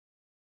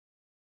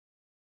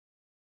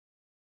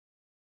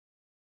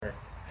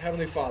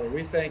Heavenly Father,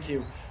 we thank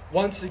you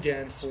once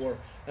again for,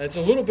 it's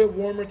a little bit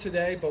warmer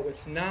today, but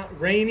it's not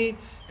rainy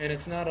and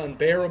it's not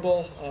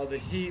unbearable, the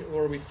heat.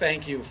 Lord, we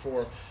thank you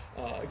for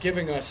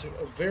giving us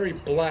very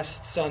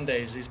blessed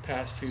Sundays these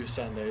past few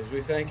Sundays.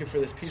 We thank you for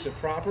this piece of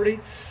property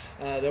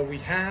that we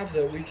have,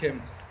 that we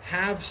can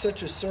have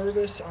such a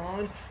service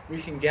on.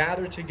 We can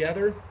gather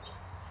together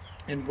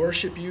and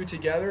worship you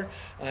together,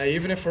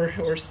 even if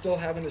we're still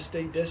having to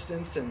stay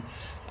distance and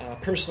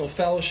personal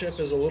fellowship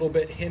is a little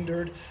bit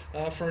hindered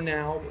for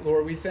now.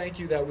 Lord, we thank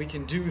you that we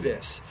can do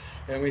this,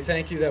 and we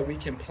thank you that we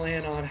can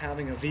plan on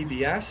having a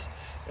VBS,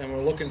 and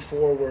we're looking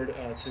forward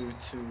to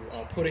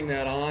putting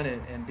that on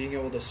and being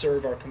able to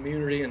serve our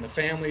community and the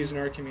families in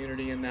our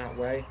community in that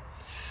way.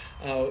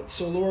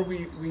 So Lord,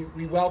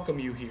 we welcome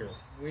you here.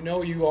 We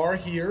know you are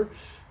here,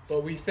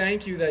 but we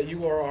thank you that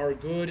you are our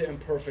good and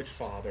perfect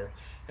Father.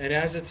 And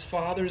as it's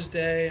Father's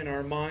Day and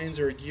our minds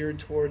are geared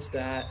towards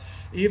that,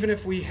 even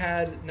if we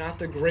had not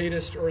the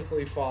greatest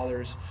earthly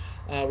fathers,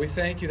 we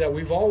thank you that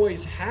we've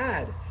always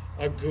had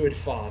a good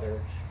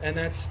Father, and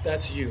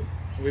that's you.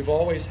 We've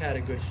always had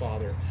a good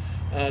Father.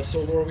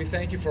 So Lord, we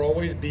thank you for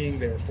always being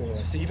there for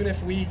us. Even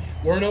if we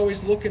weren't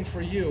always looking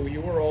for you,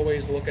 you were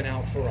always looking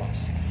out for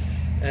us.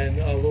 And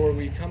Lord,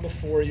 we come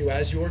before you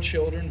as your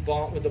children,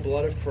 bought with the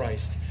blood of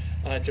Christ,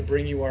 to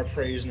bring you our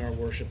praise and our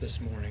worship this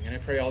morning. And I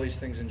pray all these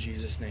things in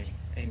Jesus' name.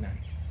 Amen.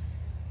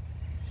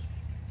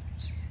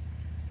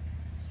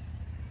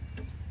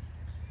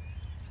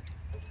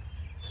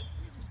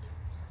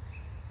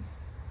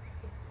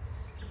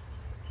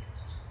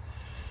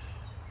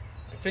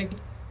 I think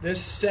this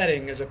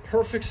setting is a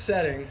perfect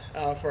setting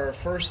for our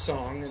first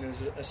song, and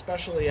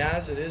especially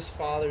as it is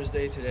Father's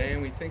Day today,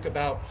 and we think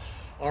about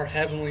our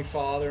Heavenly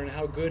Father and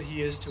how good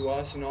He is to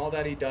us and all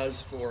that He does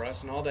for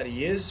us and all that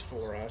He is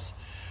for us.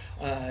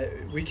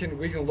 We can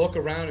look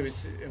around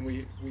and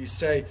we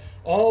say,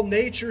 all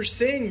nature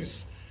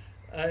sings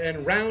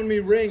and round me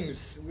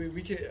rings.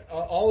 We can,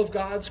 all of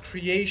God's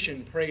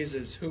creation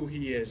praises who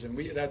He is, and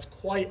that's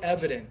quite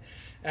evident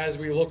as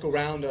we look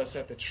around us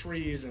at the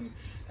trees and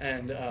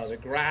the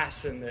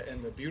grass and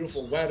the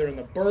beautiful weather and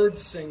the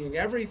birds singing.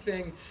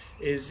 Everything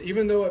is,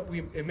 even though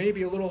it may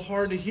be a little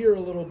hard to hear a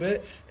little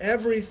bit,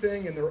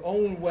 everything in their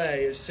own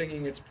way is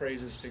singing its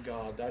praises to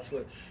God. That's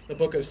what the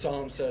book of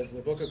Psalms says. The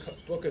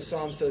book of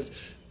Psalms says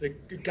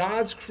that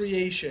God's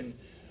creation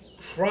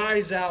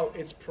cries out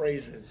its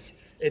praises.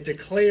 It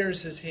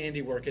declares His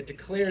handiwork. It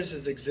declares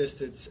His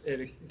existence.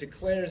 It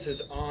declares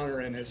His honor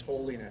and His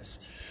holiness.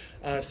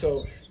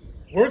 So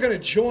we're going to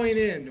join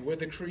in with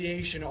the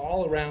creation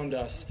all around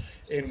us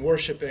in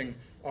worshiping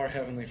our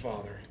Heavenly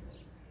Father.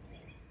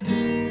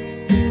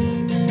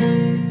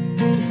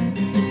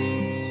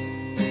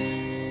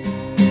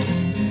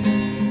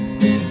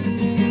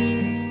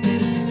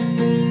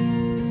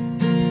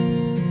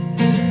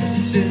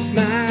 This is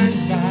my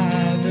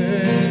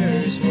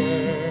Father's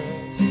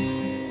world,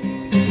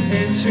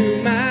 and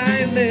to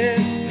my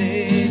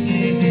listening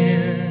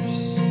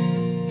ears,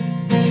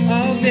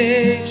 all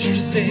nature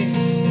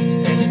sings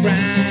and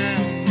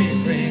round me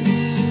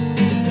rings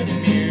the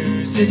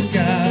music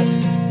of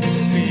the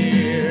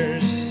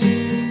spheres.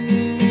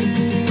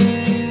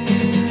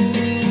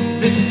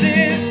 This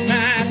is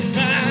my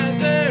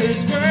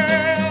Father's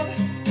world.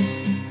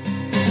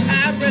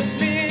 I rest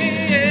me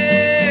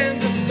in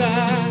the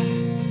thought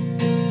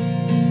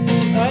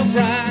of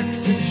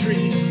rocks and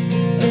trees,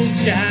 of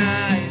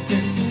skies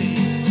and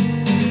seas,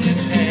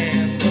 His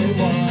hand the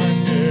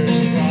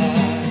wonders wrought.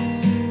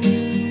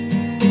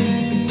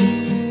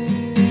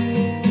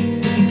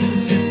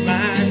 This is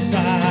my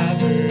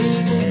Father's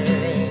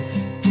world.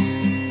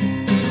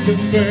 The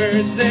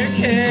birds their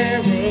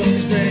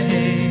carols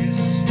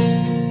raise,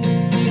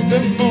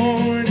 the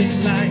morning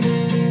light,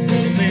 the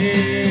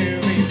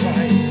lily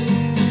white,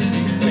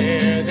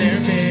 declare their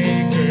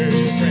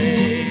Maker's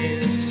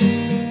praise.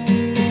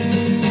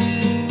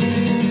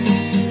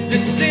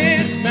 This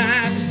is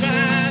my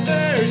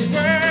Father's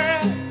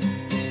world.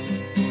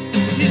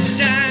 He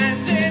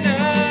shines in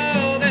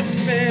all that's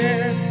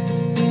fair.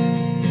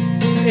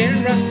 In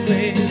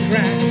rustling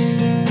grass,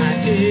 I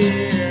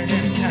hear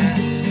Him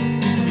pass.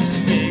 He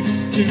speaks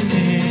to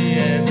me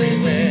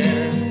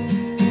everywhere.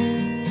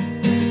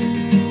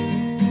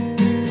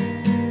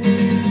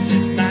 This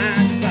is my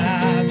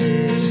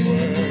Father's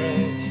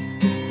world.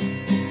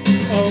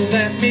 Oh,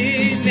 let me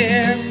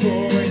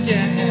never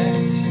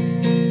forget.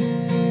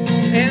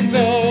 And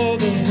though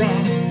the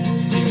wrong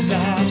seems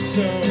off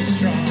so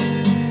strong,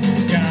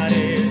 God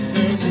is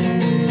the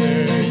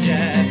ruler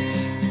yet.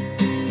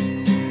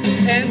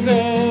 And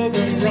though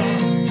the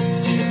wrong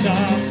seems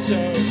off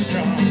so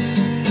strong,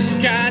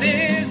 God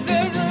is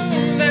the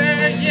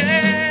ruler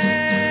yet.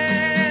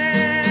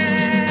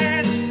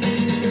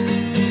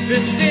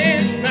 This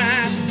is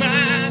my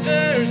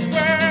Father's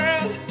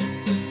world.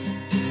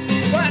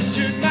 Why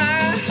should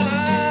my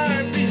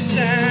heart be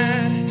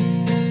sad?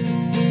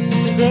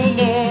 The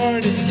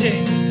Lord is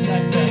King,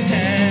 let the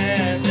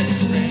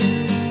heavens ring.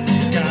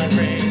 God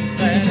reigns,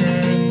 let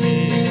earth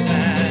be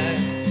glad.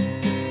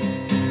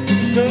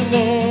 The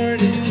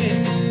Lord is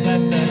King,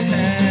 let the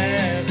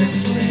heavens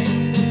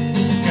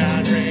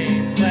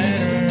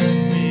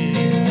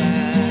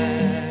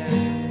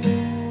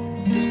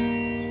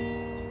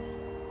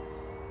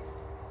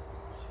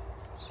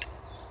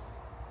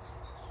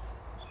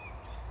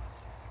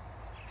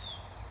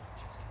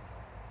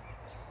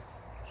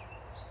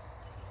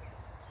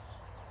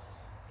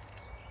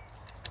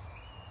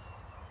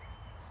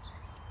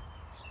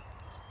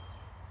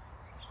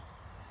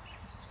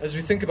as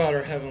we think about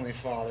our Heavenly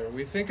Father,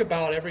 we think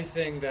about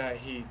everything that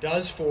He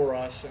does for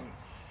us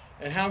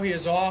and how He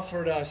has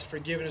offered us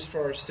forgiveness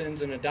for our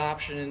sins and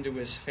adoption into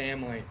His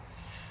family.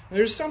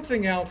 There's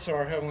something else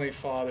our Heavenly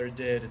Father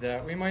did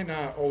that we might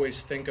not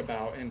always think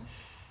about, and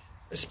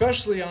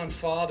especially on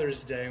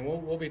Father's Day, and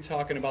we'll be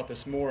talking about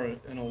this more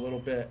in a little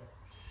bit.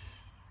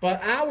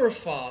 But our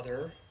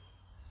Father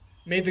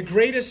made the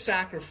greatest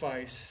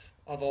sacrifice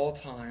of all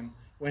time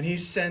when He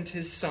sent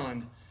His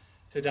Son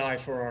to die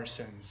for our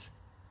sins.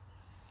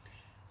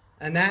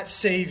 And that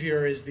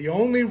Savior is the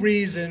only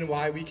reason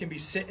why we can be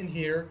sitting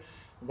here,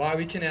 why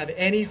we can have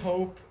any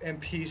hope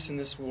and peace in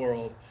this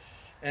world.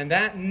 And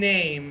that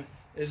name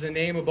is the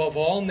name above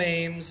all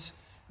names,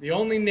 the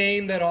only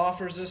name that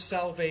offers us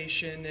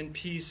salvation and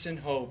peace and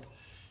hope.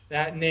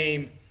 That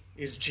name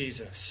is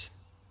Jesus.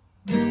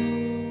 There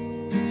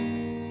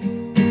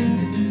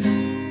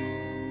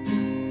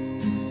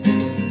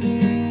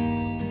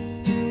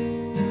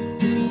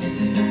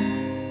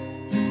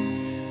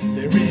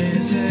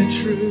is a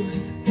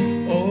truth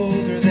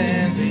older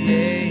than the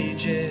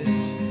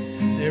ages.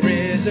 There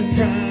is a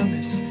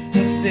promise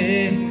of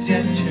things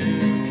yet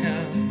to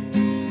come.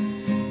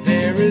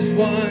 There is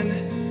one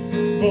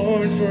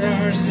born for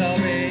our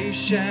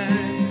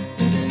salvation,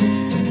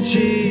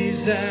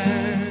 Jesus.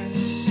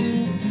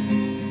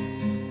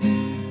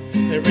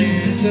 There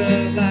is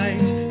a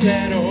light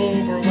that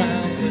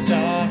overwhelms the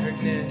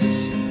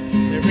darkness.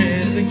 There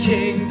is a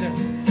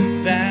kingdom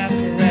that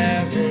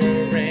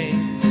forever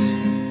reigns.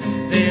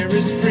 There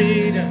is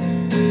freedom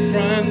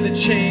from the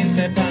chains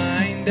that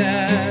bind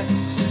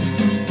us.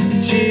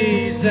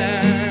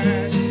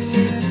 Jesus,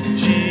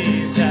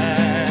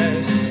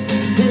 Jesus,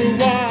 who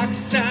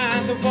walks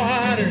on the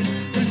waters,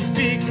 who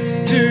speaks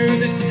to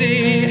the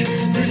sea,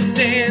 who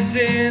stands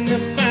in the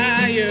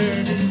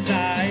fire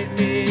beside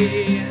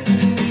me.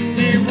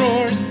 He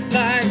roars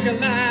like a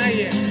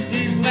lion,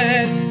 he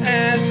bled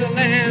as a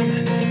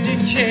lamb, he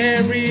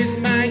carries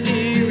my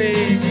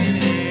healing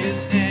in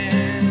his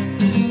hand.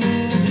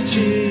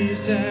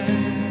 Jesus.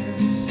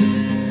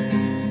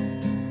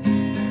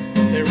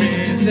 There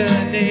is a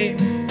name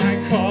I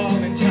call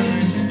in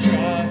times of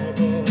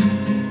trouble.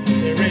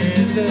 There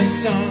is a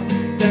song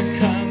that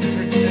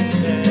comforts in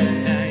the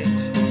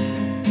night.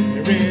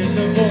 There is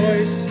a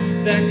voice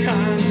that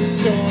calms a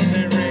storm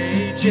that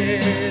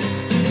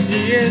rages.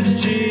 He is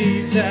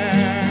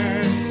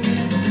Jesus,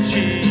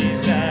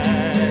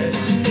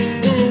 Jesus,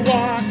 who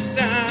walks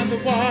on the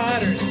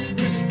waters,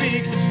 who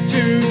speaks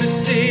to the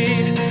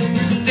sea,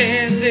 who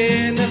stands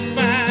in the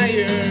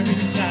fire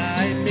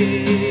beside me.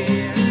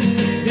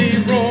 He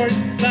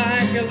roars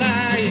like a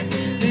lion,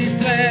 he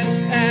bled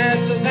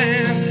as a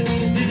lamb,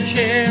 he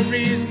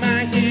carries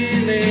my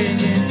healing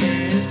in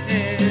his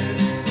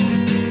hands.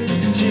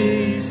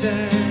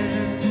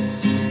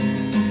 Jesus,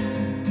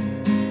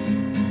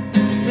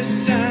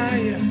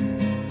 Messiah,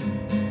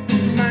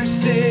 my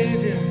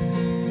Savior,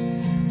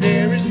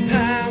 there is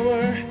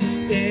power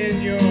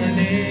in your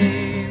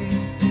name.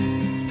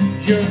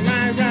 You're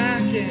my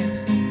rock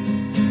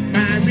and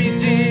my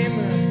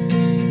Redeemer.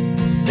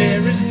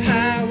 There is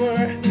power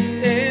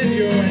in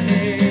your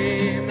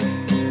name,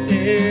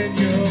 in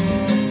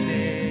your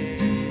name.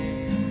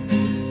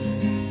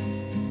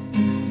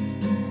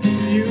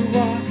 You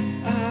walk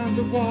on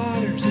the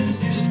waters,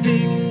 you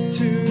speak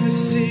to the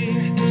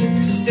sea,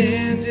 you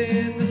stand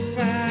in the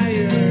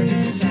fire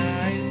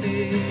beside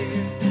me.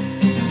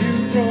 You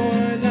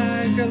roar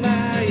like a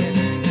lion,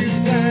 you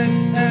bled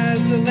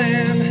as a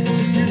lamb,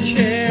 you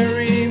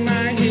carry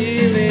my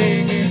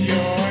healing in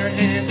your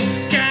hands.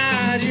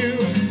 God, you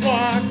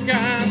walk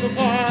on the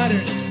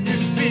waters, you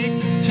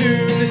speak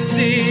to the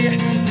sea,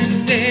 you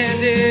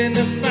stand in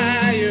the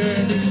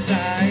fire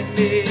beside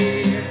me.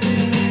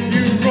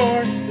 You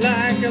roar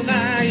like a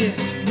lion,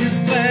 you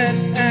bled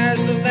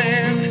as a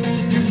lamb,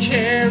 you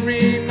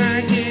carry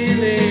my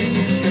healing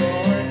in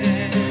your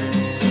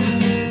hands.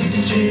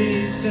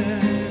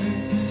 Jesus,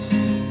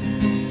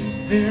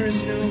 there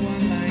is no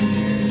one like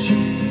you,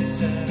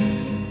 Jesus.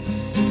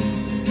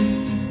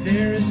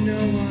 There is no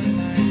one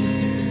like you.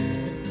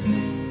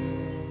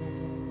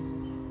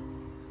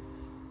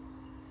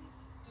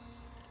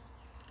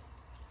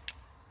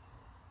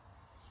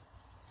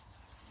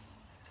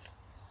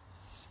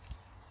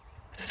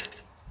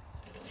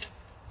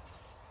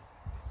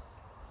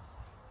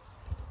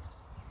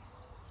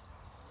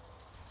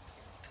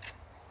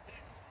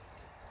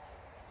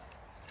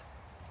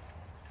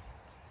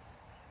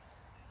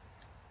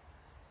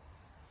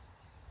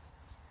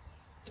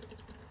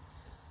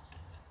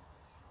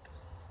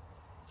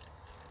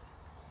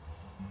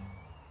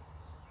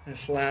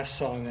 This last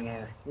song in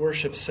our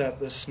worship set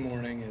this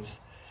morning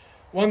is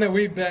one that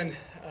we've been,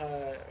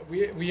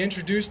 we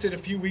introduced it a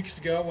few weeks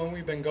ago when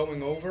we've been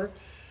going over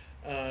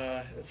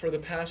for the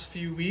past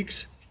few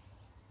weeks.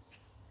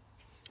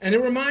 And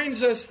it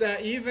reminds us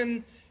that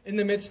even in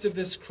the midst of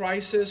this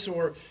crisis,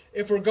 or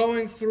if we're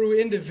going through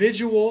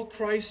individual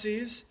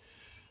crises,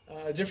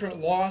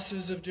 different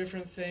losses of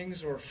different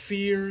things, or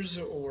fears,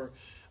 or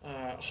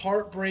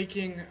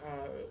heartbreaking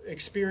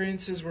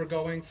experiences we're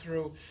going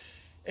through,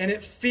 and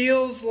it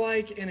feels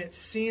like, and it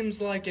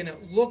seems like, and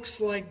it looks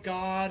like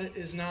God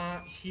is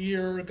not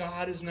here,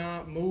 God is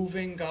not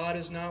moving, God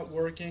is not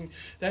working,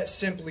 that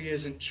simply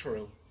isn't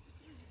true.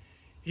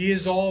 He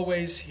is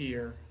always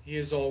here. He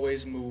is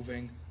always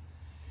moving.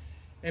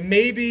 And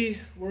maybe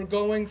we're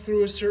going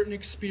through a certain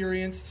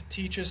experience to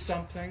teach us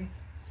something.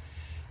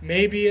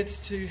 Maybe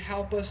it's to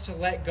help us to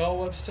let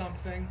go of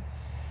something.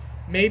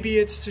 Maybe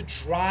it's to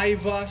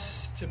drive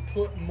us to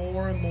put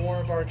more and more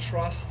of our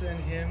trust in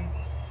Him.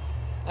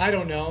 I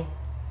don't know.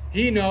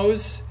 He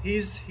knows.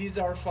 He's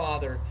our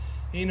Father.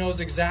 He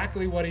knows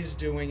exactly what He's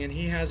doing, and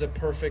He has a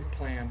perfect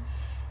plan.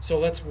 So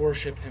let's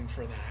worship Him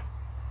for that.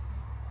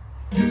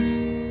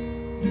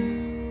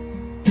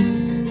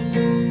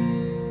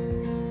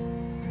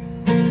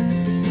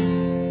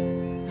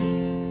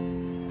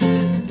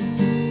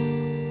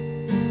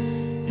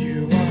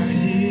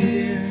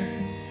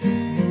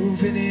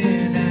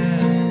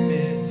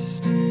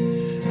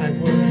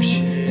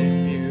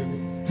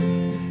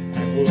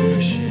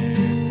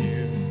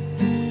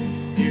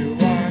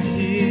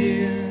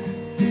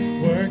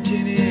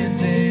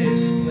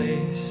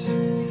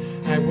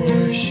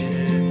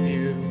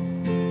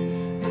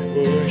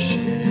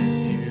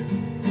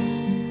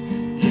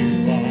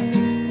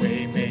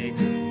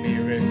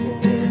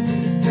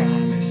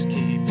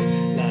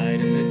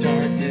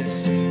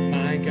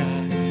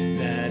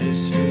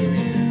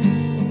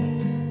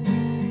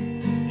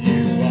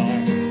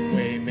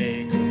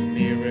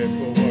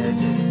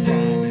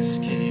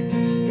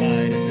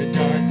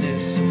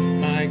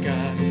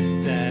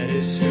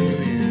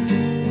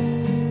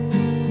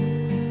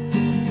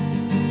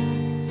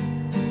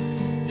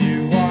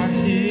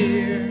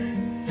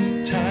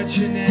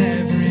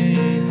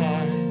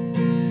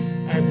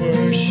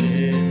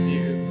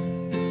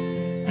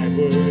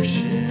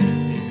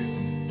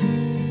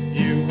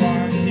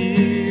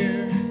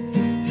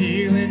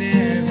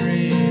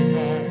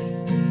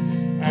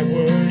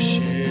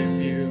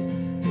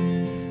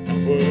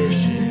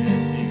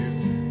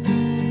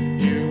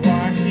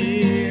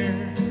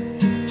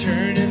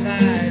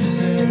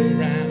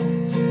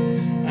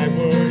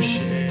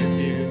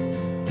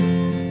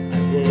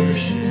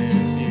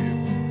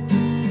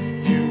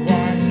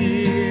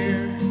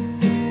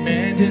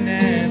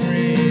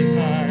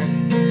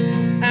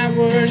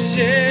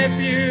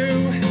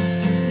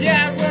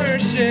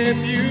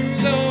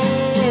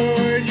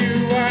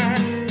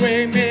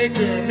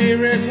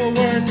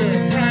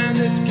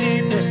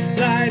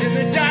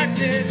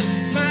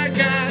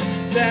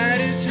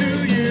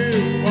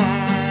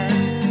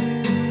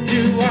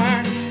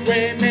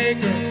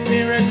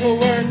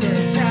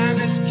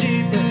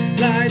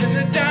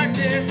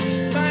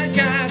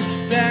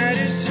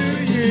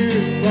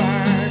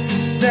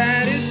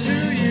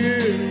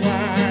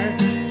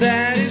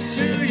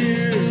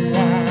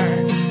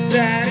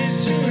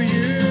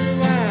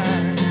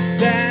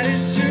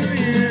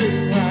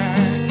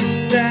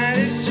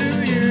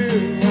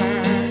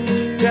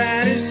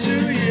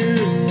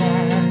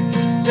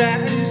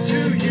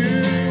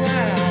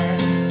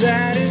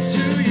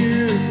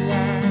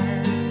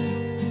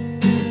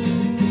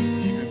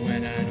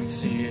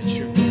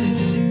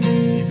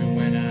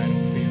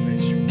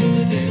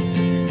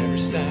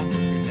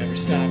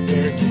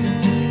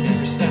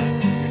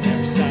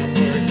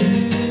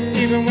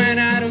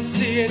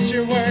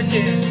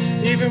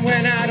 Even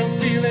when I don't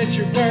feel it,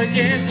 you're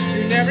working.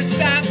 You never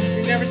stop working.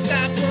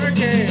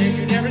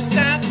 You never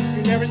stop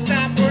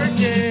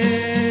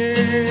working.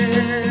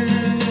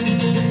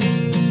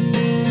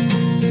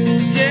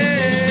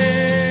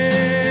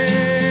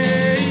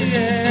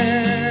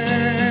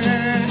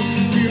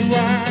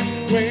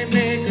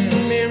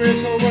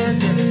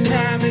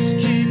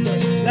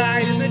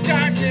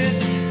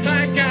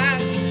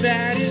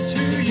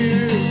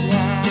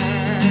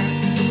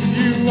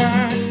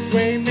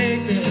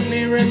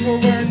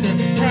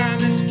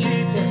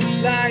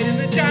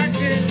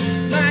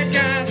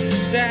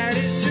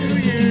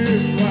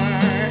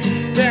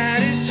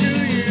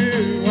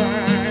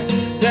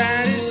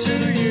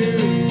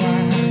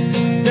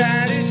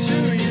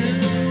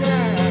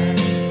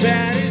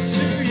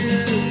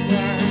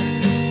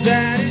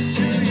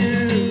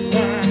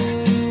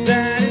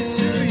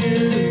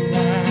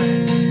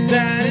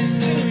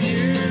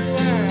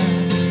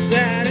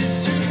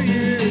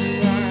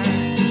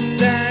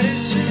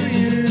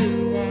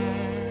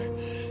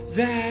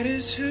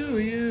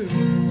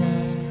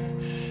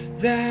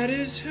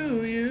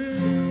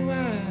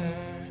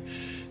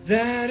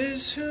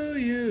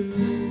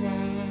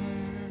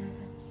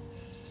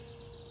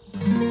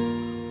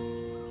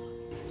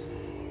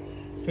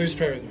 Please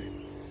pray with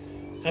me.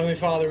 Heavenly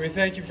Father, we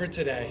thank you for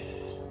today.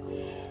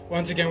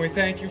 Once again, we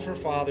thank you for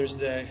Father's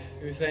Day.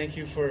 We thank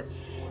you for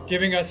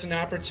giving us an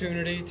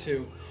opportunity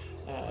to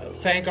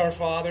thank our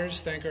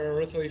fathers, thank our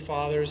earthly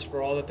fathers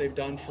for all that they've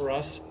done for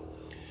us.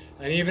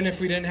 And even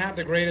if we didn't have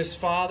the greatest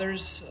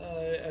fathers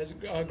as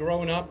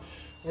growing up,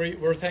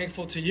 we're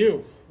thankful to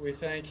you. We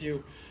thank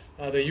you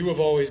that you have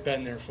always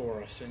been there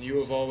for us, and you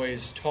have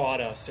always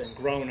taught us and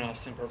grown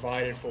us and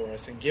provided for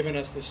us and given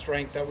us the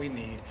strength that we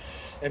need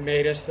and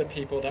made us the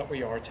people that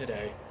we are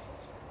today.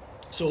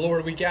 So,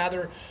 Lord, we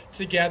gather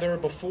together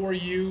before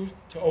you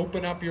to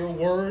open up your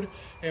word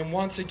and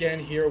once again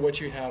hear what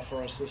you have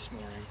for us this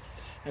morning.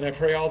 And I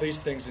pray all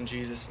these things in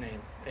Jesus'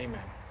 name.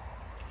 Amen.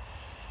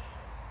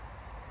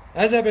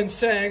 As I've been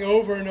saying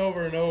over and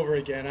over and over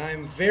again,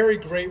 I'm very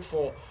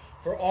grateful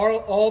for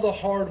all the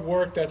hard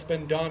work that's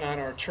been done on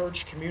our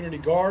church community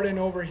garden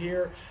over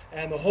here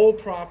and the whole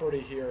property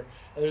here.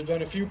 There's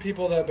been a few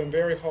people that have been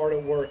very hard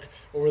at work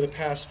over the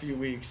past few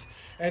weeks.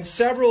 And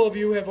several of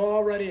you have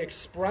already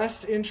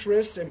expressed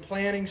interest in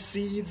planting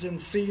seeds and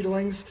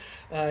seedlings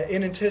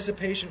in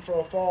anticipation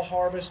for a fall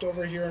harvest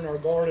over here in our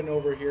garden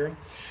over here.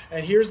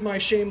 And here's my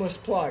shameless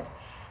plug.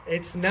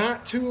 It's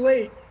not too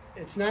late.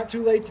 It's not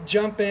too late to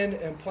jump in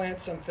and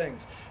plant some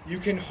things. You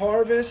can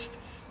harvest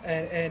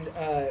and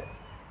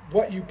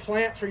what you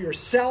plant for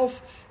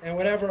yourself, and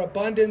whatever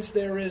abundance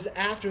there is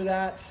after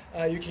that,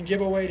 you can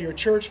give away to your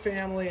church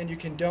family, and you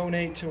can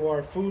donate to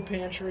our food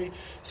pantry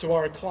so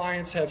our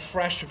clients have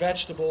fresh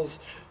vegetables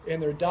in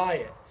their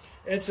diet.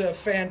 It's a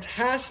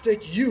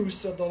fantastic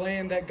use of the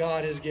land that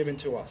God has given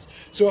to us.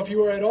 So if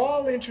you are at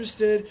all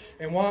interested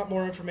and want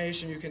more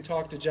information, you can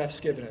talk to Jeff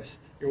Skivenes.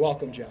 You're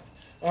welcome, Jeff.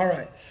 All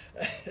right.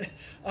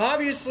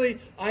 Obviously,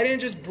 I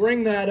didn't just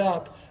bring that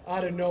up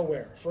out of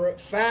nowhere, for it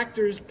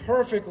factors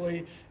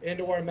perfectly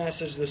into our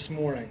message this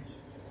morning.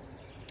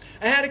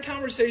 I had a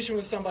conversation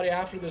with somebody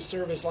after the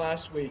service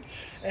last week,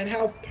 and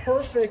how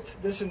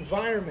perfect this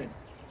environment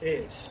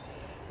is,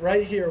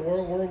 right here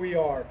where we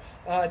are,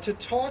 to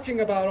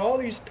talking about all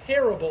these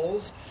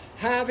parables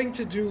having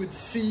to do with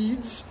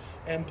seeds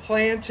and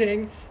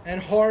planting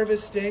and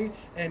harvesting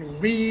and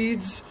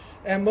weeds,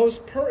 and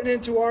most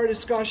pertinent to our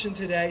discussion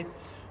today,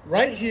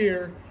 right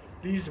here,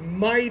 these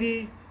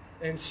mighty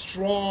and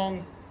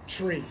strong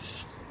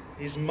trees.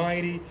 These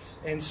mighty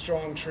and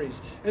strong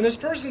trees. And this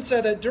person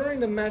said that during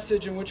the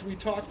message in which we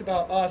talked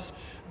about us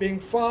being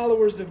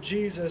followers of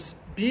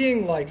Jesus,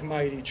 being like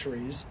mighty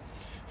trees,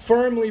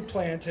 firmly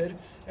planted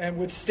and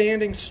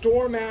withstanding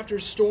storm after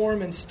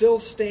storm and still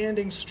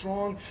standing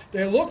strong,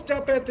 they looked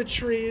up at the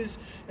trees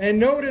and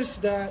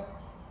noticed that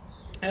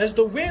as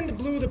the wind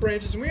blew the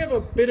branches, and we have a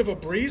bit of a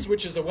breeze,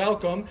 which is a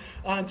welcome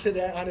on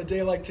a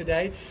day like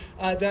today,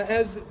 that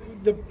as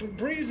the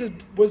breeze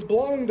was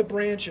blowing the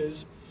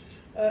branches,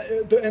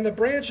 and the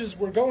branches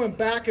were going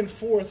back and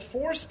forth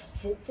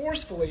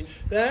forcefully,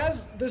 that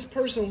as this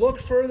person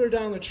looked further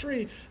down the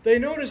tree, they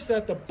noticed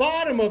that the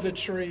bottom of the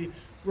tree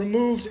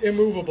removed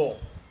immovable.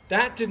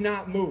 That did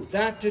not move.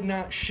 That did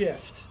not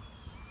shift.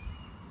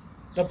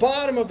 The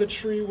bottom of the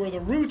tree where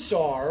the roots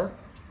are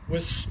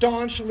was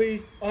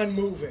staunchly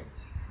unmoving.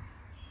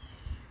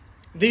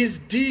 These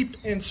deep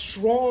and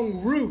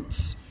strong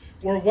roots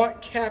were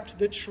what kept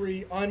the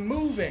tree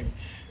unmoving,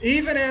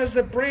 even as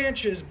the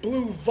branches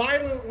blew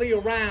violently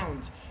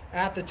around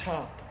at the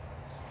top.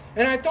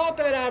 And I thought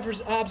that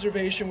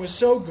observation was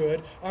so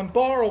good, I'm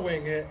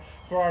borrowing it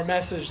for our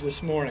message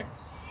this morning.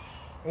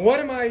 And what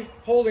am I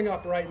holding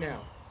up right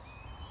now?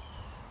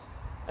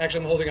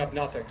 Actually, I'm holding up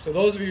nothing. So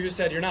those of you who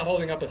said you're not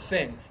holding up a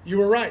thing, you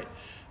were right.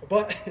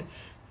 But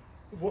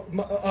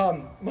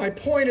my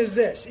point is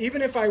this: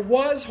 even if I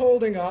was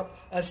holding up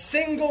a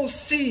single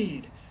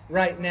seed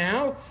right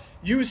now,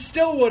 you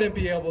still wouldn't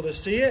be able to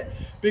see it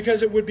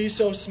because it would be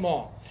so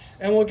small.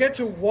 And we'll get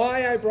to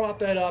why I brought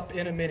that up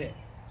in a minute.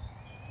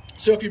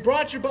 So if you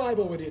brought your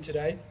Bible with you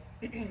today,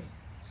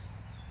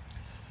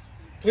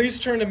 please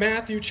turn to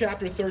Matthew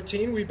chapter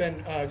 13. We've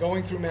been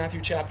going through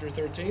Matthew chapter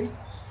 13.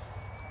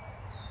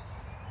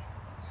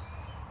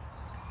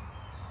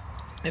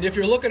 And if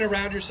you're looking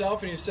around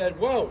yourself and you said,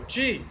 whoa,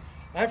 gee,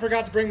 I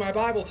forgot to bring my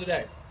Bible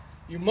today,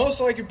 you most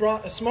likely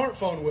brought a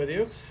smartphone with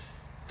you.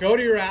 Go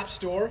to your app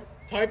store,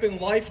 type in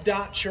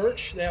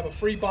life.church. They have a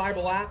free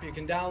Bible app. You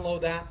can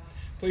download that.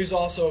 Please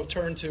also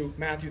turn to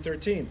Matthew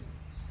 13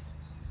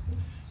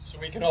 so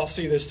we can all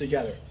see this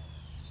together.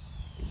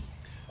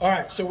 All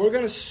right, so we're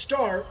going to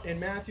start in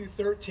Matthew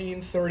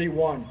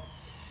 13:31.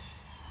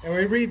 And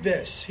we read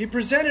this. He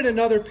presented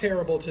another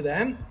parable to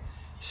them,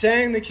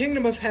 saying, the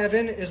kingdom of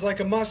heaven is like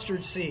a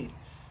mustard seed,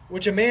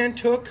 which a man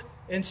took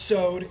and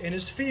sowed in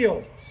his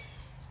field.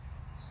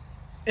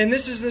 And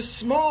this is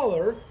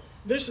smaller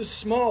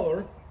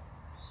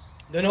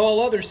than all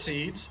other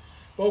seeds,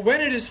 but when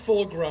it is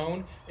full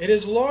grown, it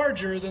is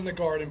larger than the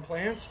garden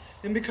plants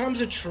and becomes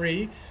a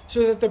tree,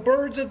 so that the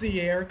birds of the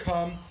air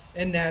come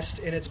and nest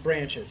in its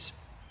branches.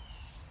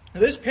 Now,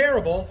 this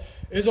parable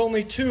is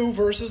only 2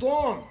 verses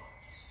long.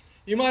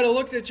 You might have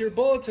looked at your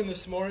bulletin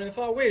this morning and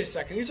thought, wait a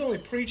second, he's only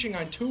preaching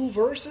on 2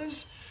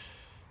 verses?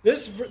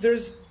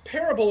 This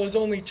parable is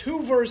only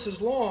 2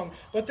 verses long,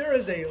 but there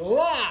is a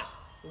lot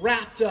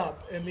wrapped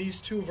up in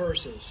these 2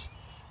 verses.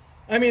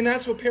 I mean,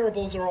 that's what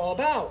parables are all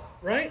about,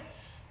 right?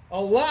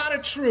 A lot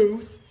of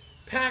truth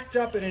packed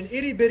up in an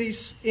itty-bitty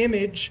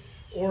image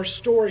or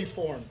story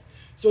form.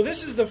 So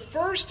this is the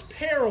first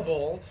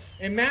parable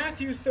in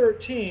Matthew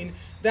 13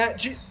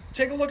 that...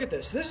 Take a look at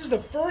this. This is the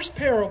first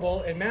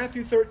parable in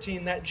Matthew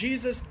 13 that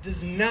Jesus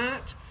does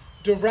not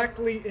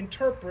directly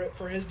interpret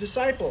for his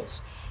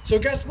disciples. So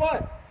guess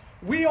what?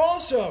 We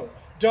also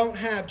don't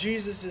have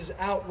Jesus'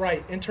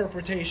 outright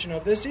interpretation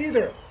of this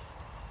either.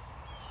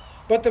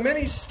 But the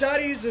many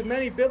studies of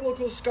many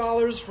biblical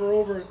scholars for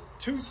over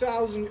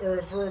 2,000,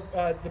 or for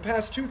the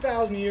past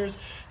 2,000 years,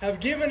 have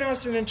given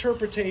us an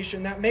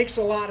interpretation that makes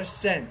a lot of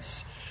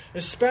sense,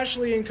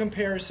 especially in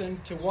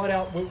comparison to what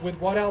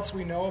else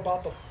we know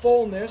about the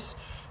fullness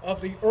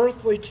of the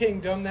earthly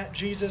kingdom that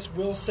Jesus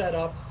will set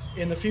up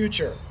in the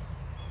future.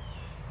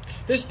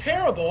 This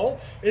parable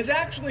is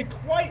actually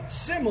quite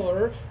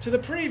similar to the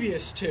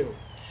previous two.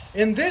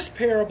 In this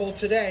parable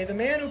today, the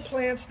man who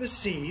plants the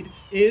seed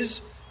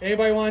is,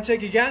 anybody want to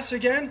take a guess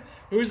again?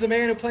 Who's the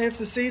man who plants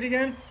the seed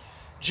again?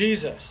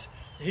 Jesus.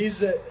 He's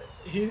the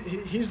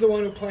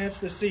one who plants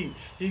the seed.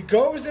 He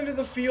goes into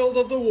the field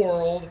of the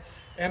world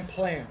and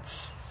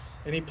plants.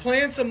 And he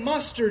plants a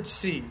mustard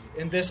seed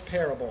in this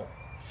parable.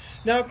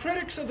 Now,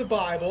 critics of the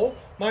Bible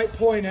might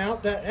point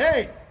out that,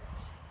 hey,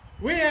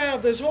 we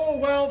have this whole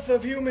wealth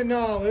of human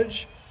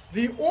knowledge.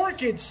 The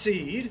orchid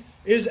seed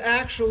is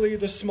actually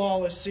the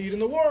smallest seed in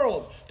the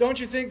world. Don't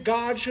you think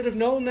God should have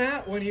known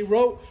that when he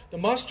wrote the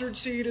mustard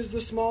seed is the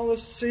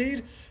smallest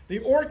seed? The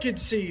orchid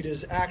seed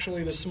is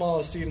actually the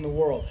smallest seed in the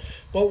world.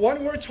 But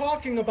when we're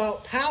talking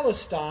about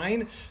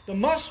Palestine, the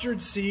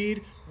mustard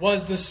seed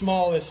was the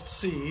smallest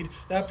seed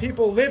that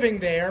people living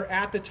there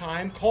at the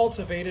time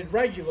cultivated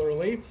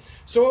regularly.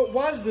 So it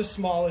was the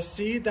smallest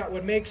seed that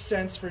would make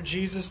sense for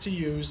Jesus to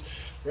use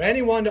for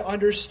anyone to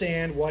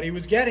understand what he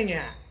was getting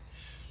at.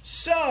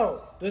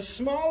 So, the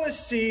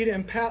smallest seed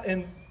in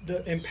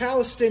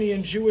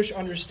Palestinian Jewish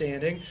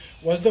understanding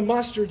was the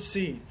mustard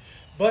seed.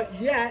 But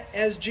yet,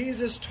 as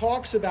Jesus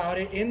talks about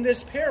it in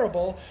this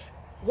parable,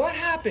 what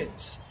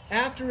happens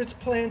after it's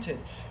planted?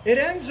 It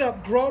ends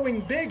up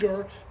growing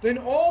bigger than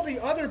all the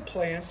other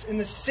plants in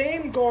the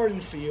same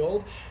garden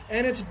field,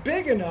 and it's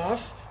big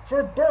enough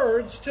for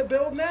birds to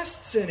build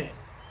nests in it.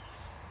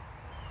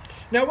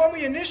 Now, when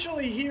we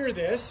initially hear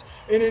this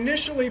and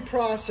initially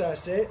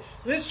process it,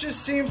 this just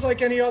seems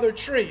like any other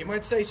tree. You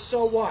might say,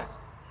 so what?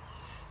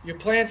 You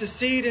plant a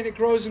seed and it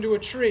grows into a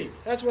tree.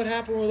 That's what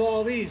happened with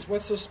all these.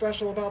 What's so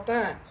special about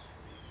that?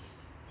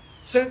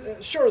 So,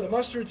 sure, the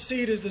mustard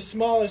seed is the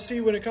smallest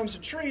seed when it comes to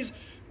trees.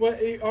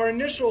 Our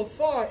initial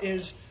thought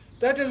is,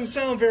 that doesn't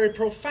sound very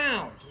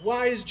profound.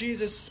 Why is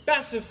Jesus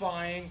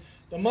specifying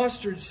the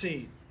mustard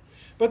seed?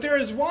 But there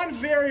is one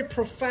very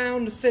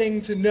profound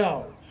thing to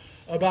know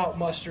about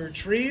mustard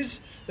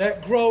trees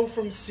that grow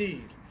from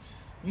seed.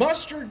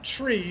 Mustard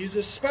trees,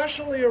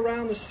 especially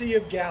around the Sea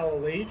of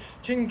Galilee,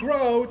 can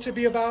grow to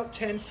be about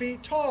 10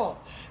 feet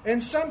tall,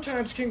 and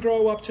sometimes can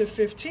grow up to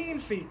 15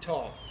 feet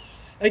tall.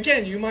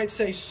 Again, you might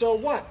say, so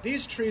what?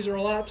 These trees are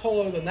a lot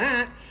taller than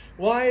that.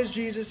 Why is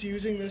Jesus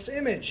using this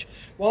image?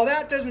 Well,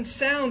 that doesn't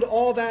sound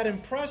all that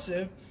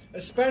impressive,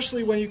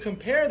 especially when you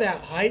compare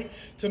that height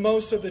to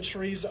most of the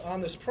trees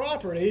on this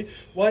property.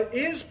 What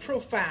is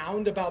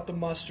profound about the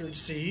mustard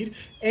seed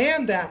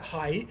and that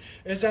height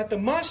is that the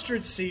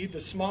mustard seed, the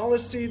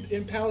smallest seed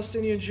in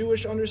Palestinian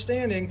Jewish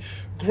understanding,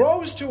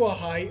 grows to a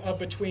height of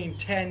between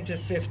 10 to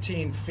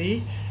 15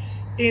 feet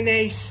in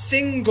a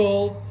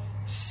single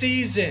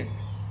season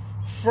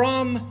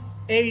from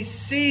a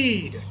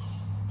seed.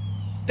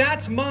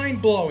 That's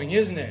mind-blowing,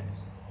 isn't it?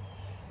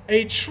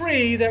 A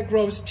tree that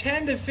grows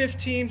 10 to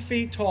 15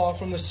 feet tall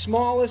from the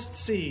smallest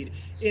seed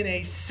in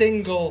a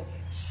single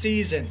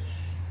season.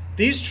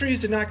 These trees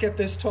did not get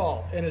this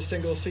tall in a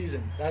single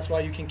season. That's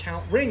why you can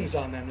count rings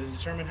on them to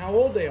determine how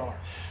old they are.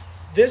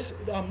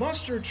 This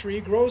mustard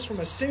tree grows from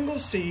a single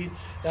seed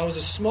that was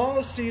the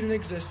smallest seed in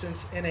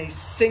existence in a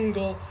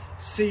single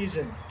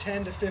season,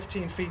 10 to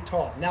 15 feet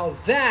tall. Now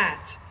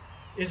that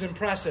is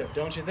impressive,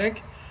 don't you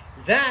think?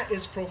 That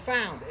is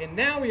profound. And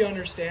now we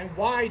understand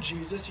why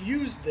Jesus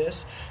used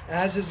this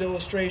as his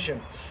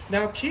illustration.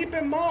 Now keep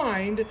in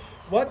mind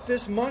what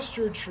this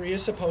mustard tree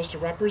is supposed to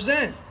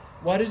represent.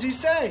 What does he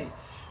say?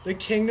 The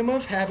kingdom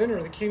of heaven,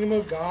 or the kingdom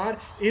of God,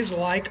 is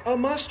like a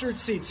mustard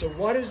seed. So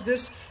what is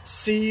this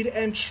seed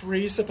and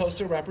tree supposed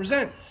to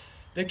represent?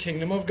 The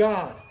kingdom of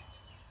God,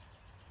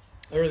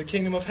 or the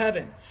kingdom of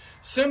heaven.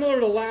 Similar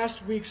to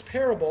last week's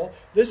parable,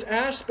 this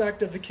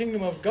aspect of the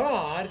kingdom of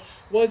God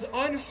was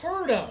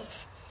unheard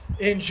of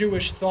in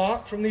Jewish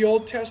thought from the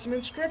Old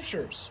Testament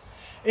scriptures.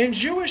 In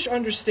Jewish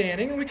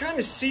understanding, and we kind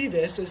of see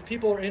this as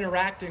people are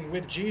interacting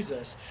with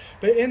Jesus,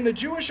 but in the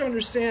Jewish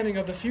understanding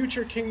of the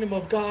future kingdom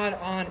of God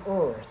on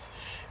earth,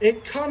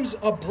 it comes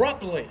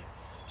abruptly,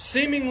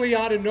 seemingly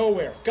out of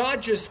nowhere.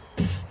 God just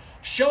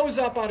shows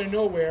up out of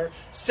nowhere,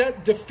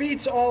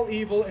 defeats all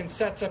evil, and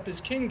sets up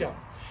his kingdom.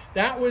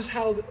 That was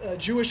how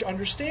Jewish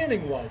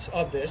understanding was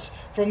of this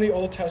from the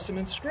Old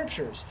Testament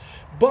scriptures.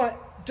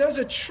 But does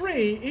a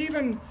tree,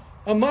 even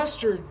a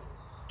mustard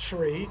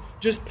tree,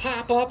 just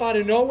pop up out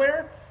of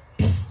nowhere?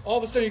 All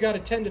of a sudden you got a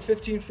 10 to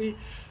 15 feet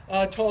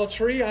tall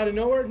tree out of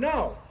nowhere?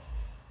 No.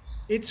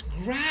 It's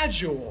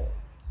gradual,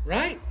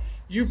 right?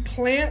 You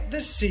plant the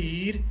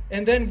seed,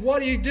 and then what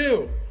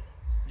do?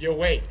 You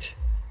wait.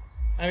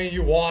 I mean,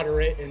 you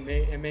water it and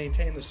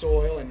maintain the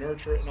soil and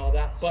nurture it and all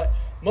that. But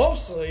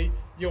mostly,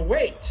 you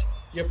wait.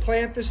 You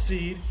plant the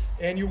seed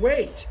and you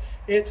wait.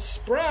 It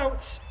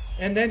sprouts,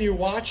 and then you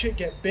watch it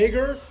get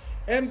bigger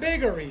and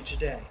bigger each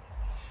day.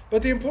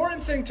 But the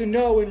important thing to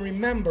know and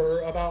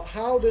remember about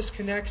how this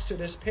connects to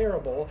this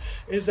parable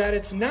is that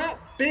it's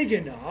not big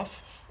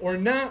enough or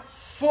not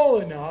full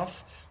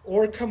enough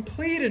or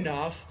complete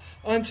enough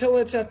until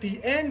it's at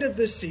the end of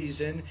the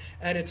season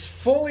and it's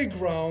fully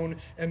grown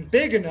and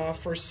big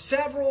enough for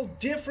several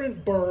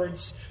different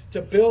birds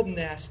to build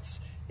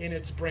nests in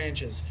its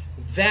branches.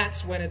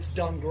 That's when it's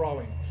done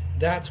growing.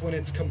 That's when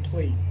it's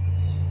complete.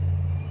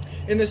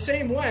 In the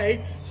same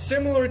way,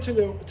 similar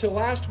to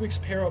last week's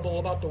parable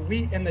about the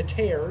wheat and the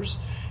tares,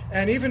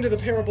 and even to the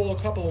parable a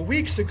couple of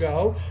weeks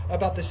ago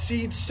about the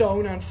seed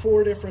sown on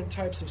 4 different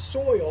types of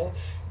soil,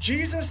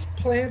 Jesus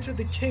planted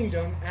the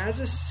kingdom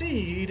as a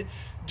seed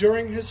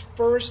during his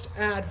first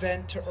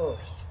advent to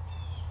earth.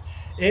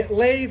 It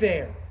lay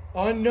there,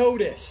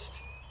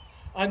 unnoticed,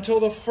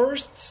 until the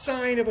first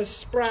sign of a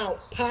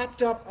sprout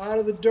popped up out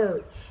of the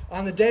dirt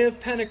on the day of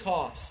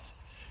Pentecost,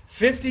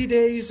 50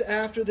 days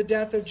after the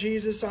death of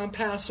Jesus on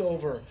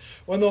Passover,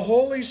 when the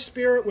Holy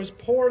Spirit was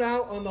poured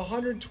out on the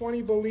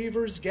 120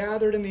 believers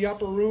gathered in the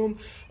upper room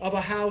of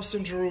a house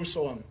in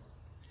Jerusalem.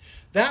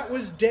 That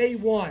was day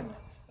 1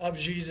 of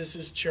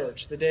Jesus'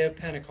 church, the day of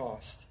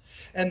Pentecost.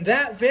 And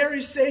that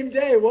very same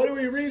day, what do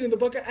we read in the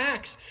book of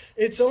Acts?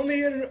 It's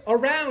only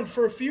around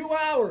for a few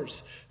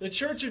hours. The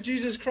Church of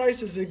Jesus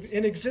Christ is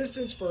in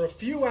existence for a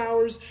few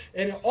hours,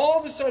 and it all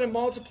of a sudden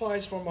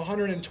multiplies from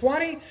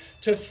 120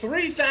 to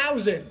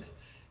 3,000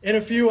 in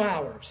a few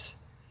hours.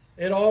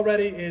 It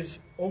already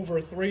is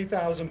over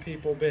 3,000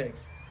 people big.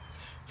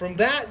 From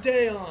that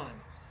day on,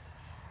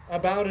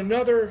 about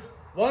another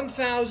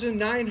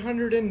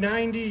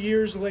 1,990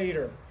 years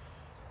later,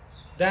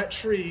 that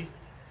tree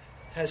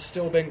has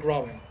still been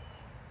growing.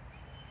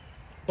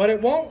 But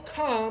it won't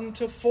come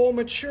to full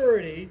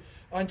maturity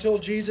until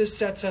Jesus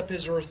sets up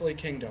his earthly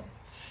kingdom.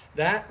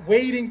 That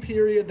waiting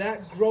period,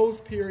 that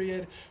growth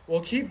period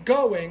will keep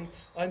going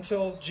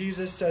until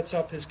Jesus sets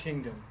up his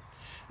kingdom.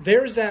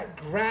 There's that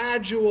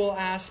gradual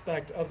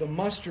aspect of the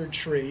mustard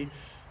tree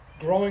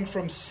growing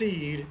from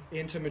seed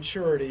into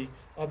maturity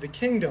of the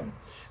kingdom.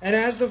 And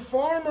as the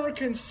farmer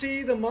can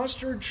see the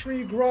mustard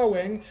tree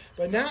growing,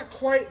 but not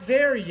quite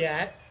there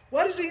yet,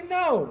 what does he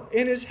know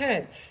in his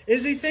head?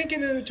 Is he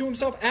thinking to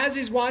himself as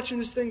he's watching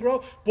this thing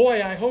grow,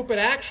 boy, I hope it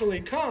actually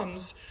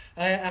comes.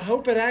 I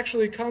hope it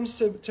actually comes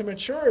to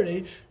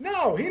maturity.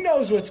 No, he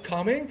knows what's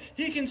coming.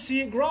 He can see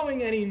it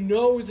growing, and he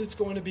knows it's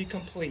going to be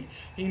complete.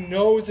 He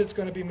knows it's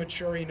going to be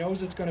mature. He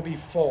knows it's going to be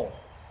full.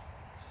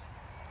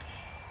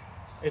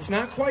 It's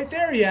not quite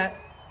there yet,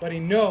 but he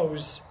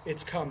knows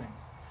it's coming.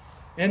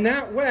 In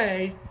that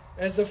way,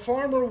 as the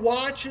farmer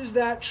watches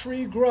that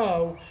tree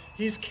grow,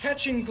 he's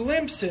catching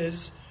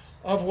glimpses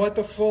of what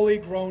the fully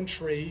grown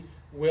tree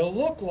will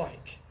look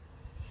like.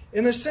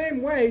 In the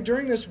same way,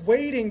 during this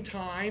waiting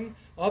time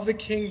of the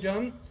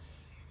kingdom,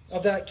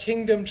 of that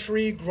kingdom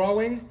tree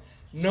growing,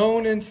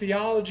 known in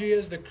theology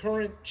as the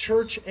current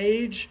church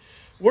age,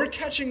 we're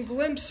catching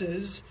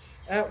glimpses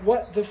at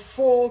what the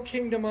full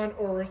kingdom on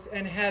earth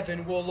and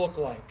heaven will look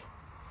like.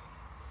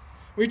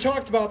 We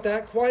talked about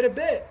that quite a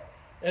bit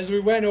as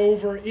we went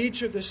over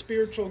each of the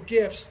spiritual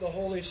gifts the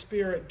Holy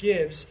Spirit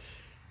gives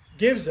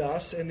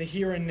us in the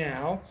here and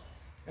now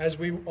as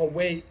we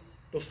await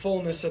the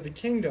fullness of the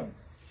kingdom.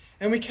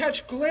 And we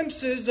catch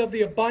glimpses of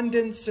the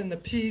abundance and the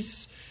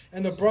peace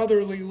and the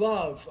brotherly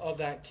love of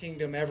that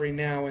kingdom every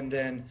now and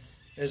then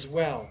as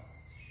well.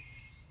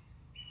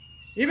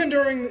 Even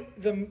during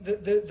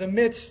the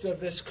midst of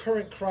this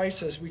current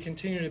crisis we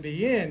continue to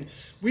be in,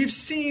 we've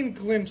seen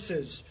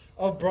glimpses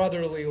of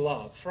brotherly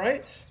love,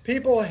 right?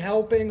 People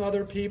helping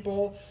other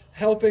people,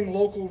 helping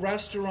local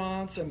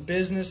restaurants and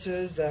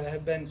businesses that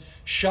have been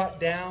shut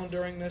down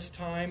during this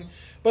time.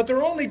 But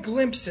they're only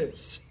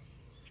glimpses.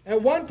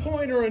 At one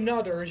point or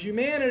another,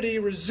 humanity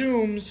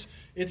resumes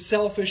its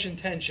selfish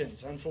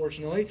intentions,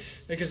 unfortunately,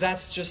 because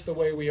that's just the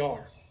way we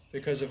are,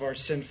 because of our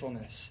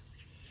sinfulness.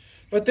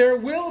 But there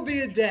will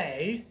be a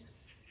day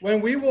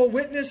when we will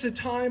witness a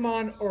time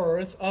on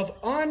earth of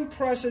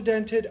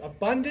unprecedented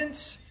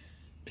abundance,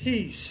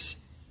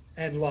 peace,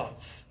 and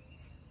love.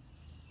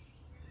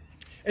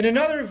 And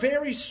another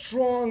very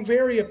strong,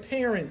 very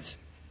apparent,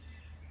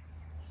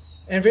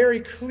 and very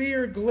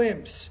clear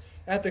glimpse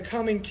at the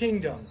coming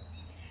kingdom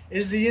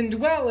is the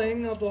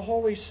indwelling of the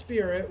Holy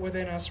Spirit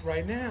within us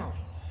right now.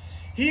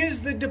 He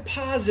is the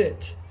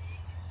deposit.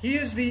 He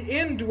is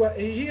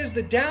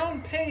the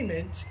down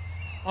payment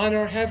on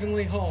our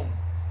heavenly home.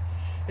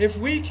 If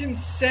we can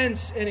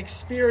sense and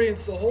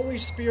experience the Holy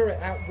Spirit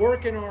at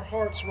work in our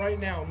hearts right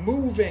now,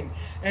 moving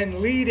and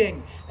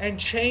leading and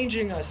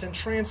changing us and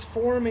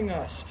transforming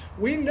us,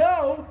 we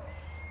know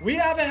we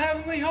have a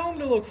heavenly home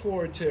to look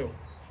forward to.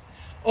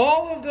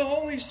 All of the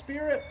Holy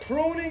Spirit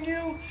pruning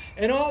you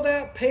and all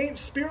that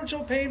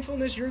spiritual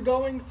painfulness you're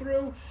going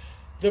through,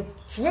 the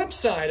flip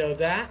side of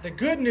that, the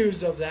good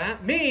news of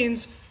that,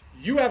 means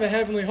you have a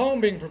heavenly home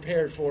being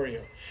prepared for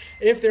you.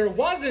 If there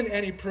wasn't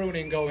any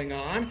pruning going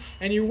on,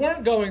 and you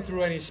weren't going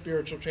through any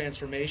spiritual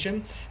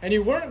transformation, and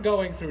you weren't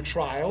going through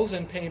trials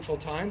and painful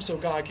times so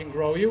God can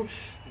grow you,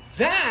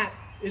 that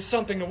is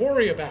something to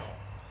worry about.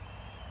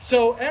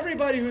 So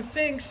everybody who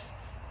thinks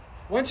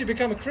once you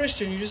become a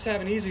Christian, you just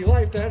have an easy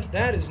life,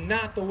 that is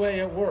not the way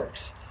it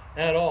works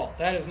at all.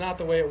 That is not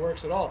the way it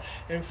works at all.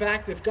 In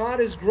fact, if God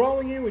is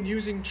growing you and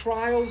using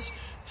trials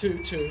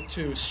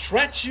to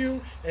stretch you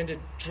and to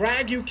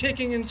drag you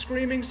kicking and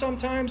screaming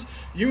sometimes,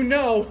 you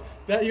know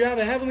that you have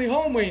a heavenly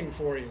home waiting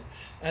for you.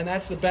 And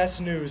that's the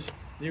best news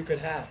you could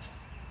have.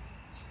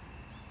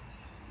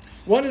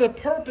 One of the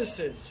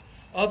purposes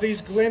of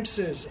these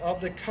glimpses of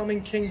the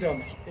coming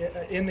kingdom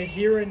in the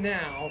here and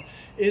now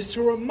is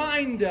to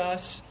remind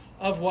us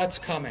of what's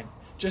coming.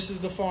 Just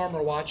as the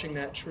farmer watching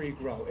that tree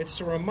grow. It's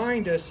to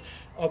remind us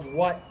of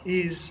what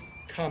is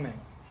coming.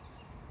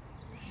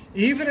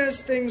 Even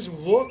as things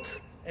look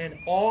and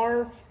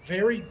are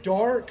very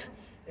dark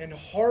and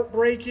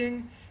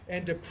heartbreaking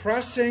and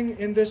depressing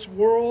in this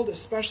world,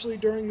 especially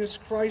during this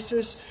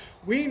crisis,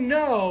 we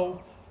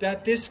know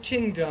that this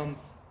kingdom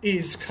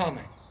is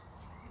coming.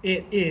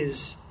 It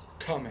is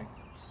coming.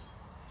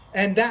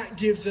 And that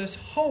gives us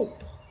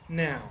hope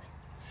now.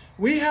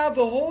 We have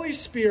the Holy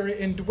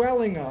Spirit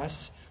indwelling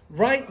us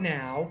right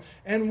now,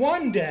 and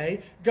one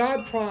day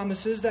God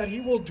promises that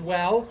He will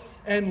dwell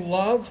and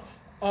love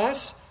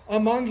us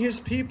among His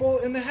people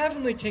in the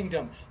heavenly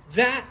kingdom.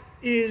 That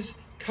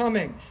is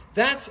coming.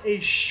 That's a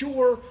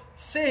sure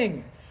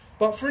thing.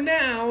 But for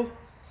now,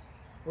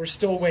 we're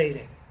still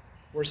waiting.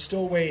 We're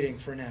still waiting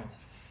for now.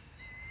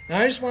 Now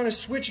I just want to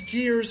switch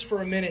gears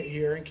for a minute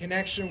here in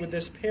connection with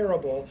this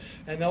parable,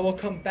 and then we'll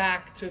come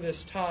back to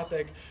this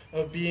topic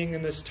of being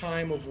in this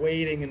time of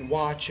waiting and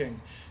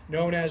watching,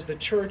 known as the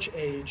church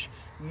age,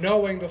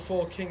 knowing the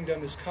full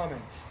kingdom is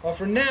coming. But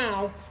for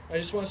now, I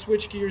just want to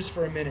switch gears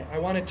for a minute. I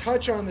want to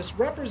touch on this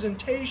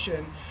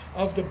representation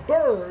of the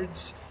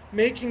birds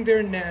making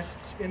their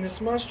nests in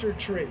this mustard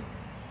tree.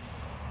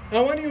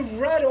 Now, when you've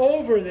read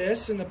over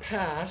this in the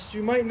past,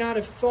 you might not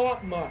have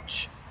thought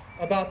much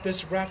about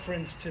this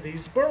reference to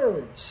these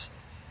birds.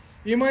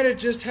 You might have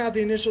just had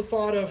the initial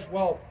thought of,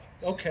 well,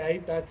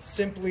 okay, that's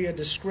simply a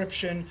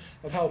description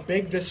of how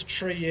big this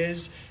tree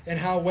is and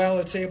how well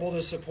it's able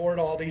to support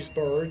all these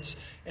birds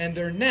and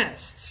their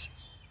nests.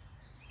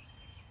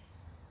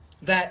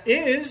 That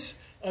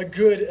is a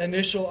good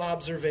initial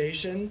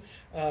observation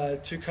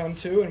to come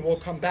to, and we'll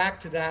come back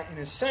to that in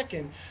a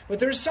second. But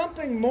there's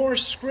something more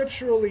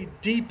scripturally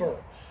deeper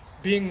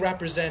being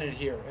represented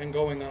here and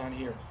going on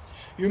here.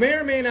 You may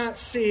or may not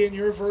see in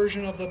your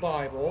version of the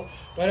Bible,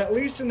 but at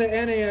least in the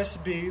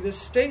NASB, the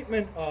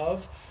statement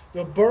of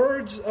the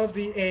birds of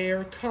the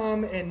air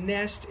come and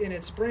nest in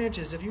its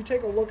branches. If you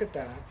take a look at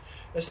that,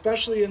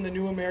 especially in the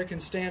New American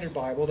Standard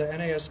Bible, the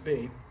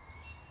NASB,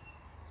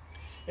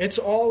 it's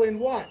all in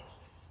what?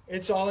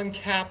 It's all in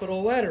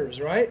capital letters,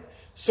 right?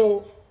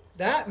 So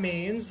that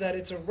means that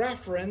it's a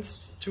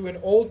reference to an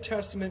Old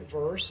Testament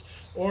verse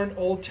or an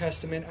Old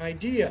Testament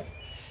idea.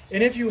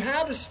 And if you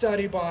have a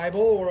study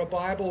Bible or a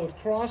Bible with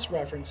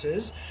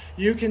cross-references,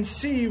 you can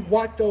see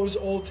what those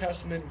Old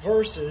Testament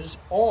verses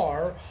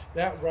are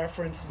that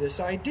reference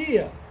this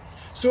idea.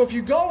 So if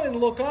you go and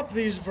look up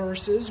these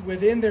verses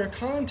within their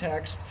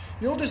context,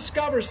 you'll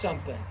discover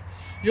something.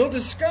 You'll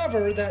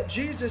discover that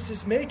Jesus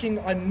is making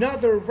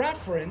another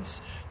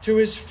reference to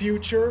his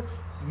future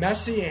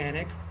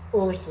messianic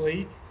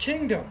earthly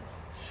kingdom.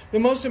 The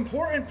most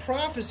important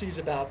prophecies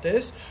about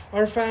this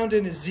are found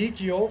in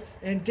Ezekiel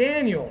and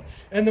Daniel,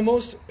 and the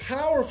most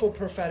powerful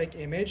prophetic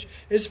image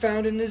is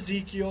found in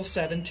Ezekiel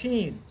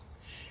 17.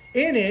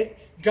 In it,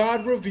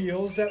 God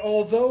reveals that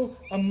although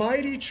a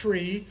mighty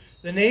tree,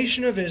 the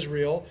nation of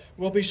Israel,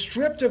 will be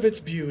stripped of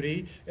its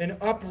beauty and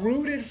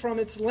uprooted from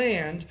its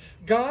land,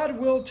 God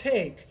will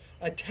take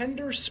a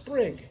tender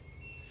sprig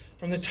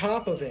from the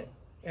top of it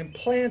and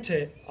plant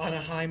it on a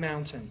high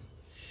mountain.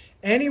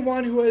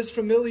 Anyone who has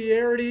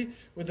familiarity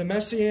with the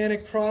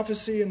messianic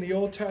prophecy in the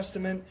Old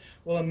Testament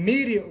will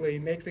immediately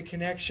make the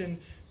connection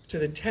to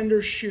the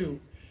tender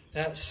shoot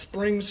that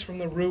springs from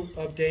the root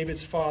of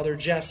David's father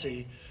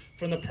Jesse,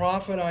 from the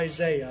prophet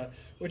Isaiah,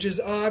 which is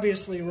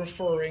obviously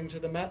referring to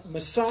the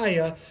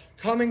Messiah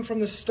coming from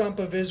the stump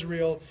of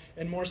Israel,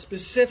 and more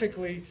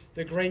specifically,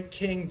 the great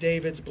King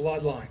David's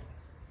bloodline.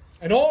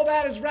 And all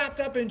that is wrapped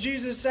up in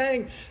Jesus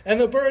saying,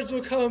 and the birds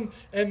will come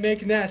and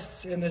make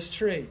nests in this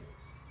tree.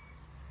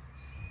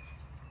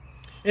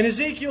 In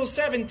Ezekiel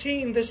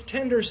 17, this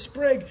tender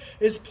sprig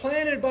is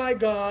planted by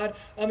God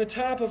on the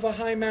top of a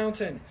high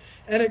mountain,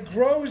 and it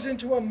grows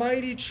into a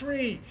mighty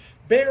tree,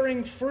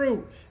 bearing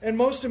fruit. And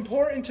most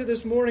important to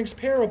this morning's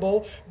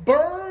parable,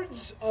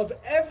 birds of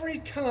every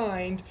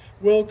kind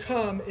will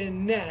come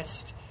and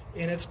nest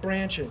in its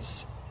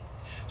branches.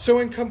 So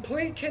in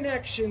complete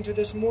connection to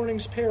this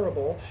morning's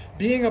parable,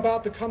 being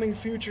about the coming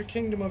future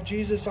kingdom of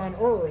Jesus on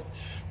earth,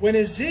 when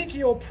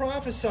Ezekiel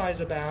prophesies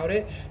about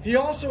it, he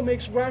also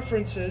makes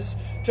references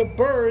to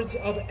birds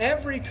of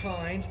every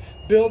kind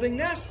building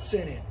nests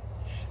in it.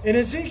 In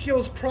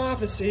Ezekiel's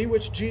prophecy,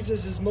 which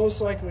Jesus is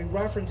most likely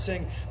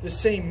referencing the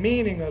same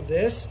meaning of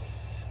this,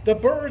 the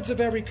birds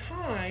of every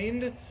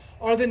kind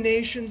are the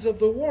nations of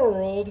the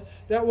world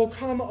that will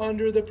come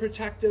under the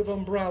protective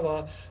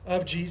umbrella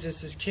of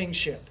Jesus'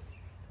 kingship.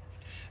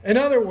 In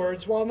other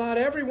words, while not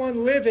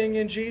everyone living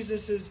in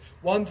Jesus'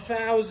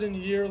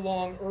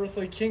 1,000-year-long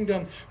earthly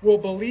kingdom will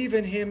believe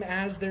in him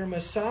as their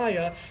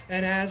Messiah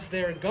and as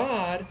their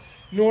God,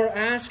 nor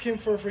ask him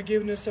for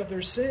forgiveness of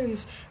their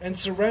sins and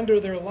surrender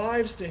their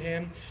lives to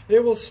him, they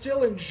will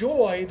still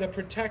enjoy the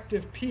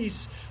protective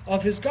peace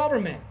of his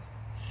government.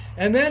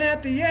 And then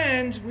at the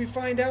end, we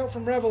find out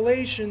from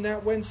Revelation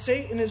that when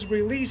Satan is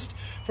released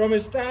from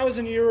his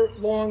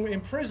 1,000-year-long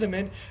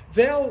imprisonment,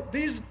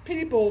 these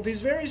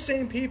very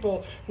same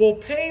people, will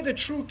pay the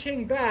true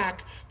king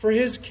back for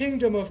his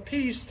kingdom of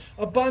peace,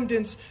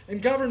 abundance,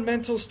 and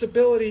governmental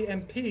stability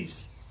and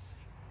peace.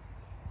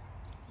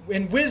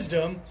 In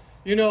wisdom,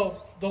 the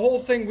whole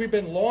thing we've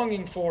been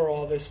longing for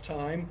all this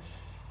time,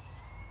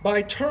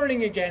 by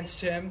turning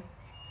against him,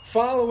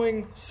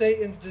 following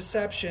Satan's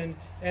deception,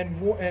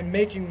 and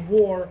making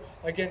war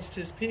against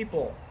his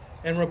people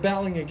and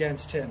rebelling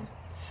against him.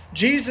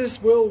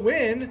 Jesus will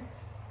win.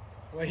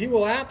 Well, he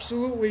will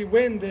absolutely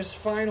win this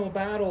final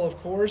battle, of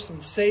course,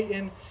 and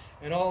Satan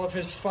and all of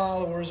his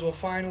followers will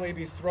finally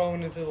be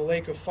thrown into the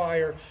lake of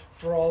fire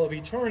for all of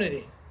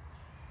eternity.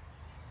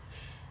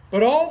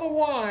 But all the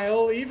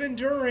while, even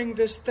during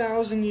this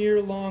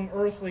 1,000-year-long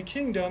earthly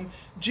kingdom,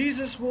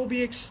 Jesus will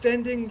be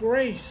extending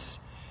grace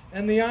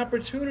and the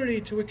opportunity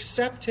to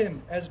accept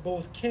him as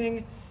both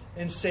King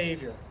and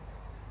Savior.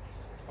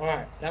 All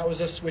right, that was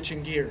us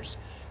switching gears.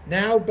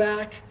 Now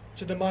back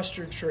to the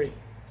mustard tree.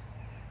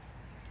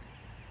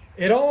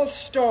 It all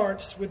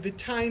starts with the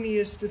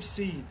tiniest of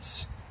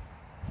seeds.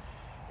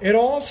 It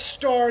all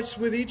starts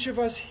with each of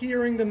us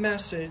hearing the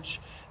message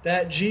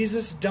that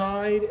Jesus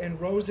died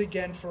and rose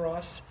again for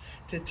us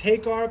to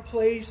take our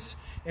place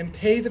and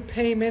pay the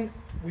payment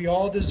we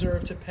all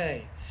deserve to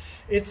pay.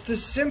 It's the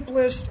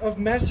simplest of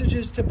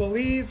messages to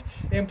believe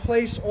and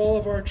place all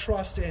of our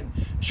trust in,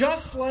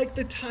 just like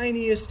the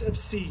tiniest of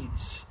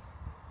seeds.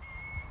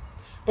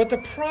 But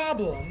the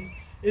problem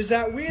is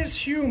that we as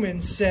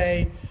humans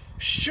say,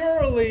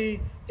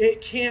 surely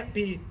it can't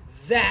be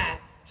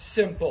that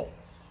simple.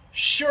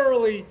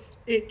 Surely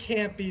it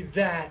can't be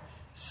that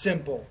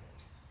simple.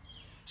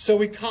 So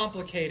we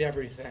complicate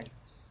everything.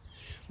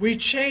 We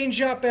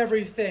change up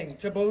everything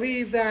to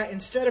believe that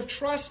instead of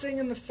trusting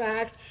in the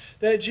fact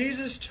that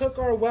Jesus took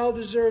our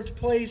well-deserved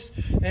place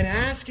and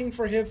asking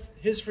for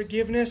his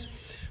forgiveness,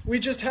 we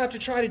just have to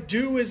try to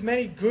do as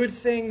many good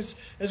things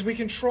as we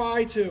can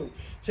try to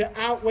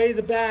outweigh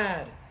the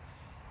bad.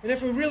 And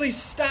if we really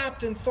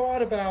stopped and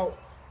thought about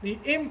the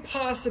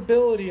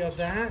impossibility of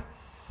that,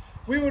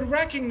 we would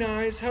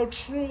recognize how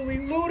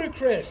truly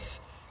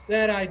ludicrous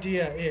that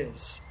idea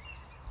is.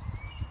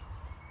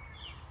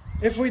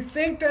 If we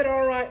think that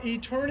our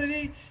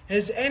eternity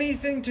has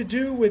anything to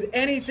do with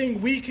anything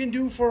we can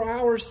do for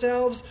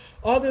ourselves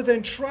other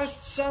than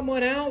trust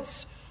someone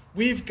else,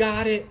 we've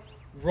got it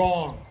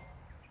wrong.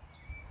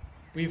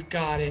 We've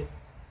got it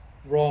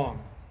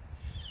wrong.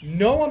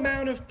 No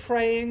amount of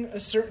praying a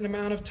certain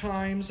amount of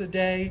times a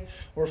day,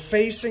 or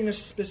facing a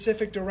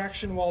specific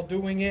direction while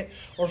doing it,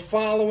 or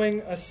following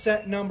a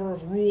set number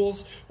of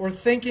rules, or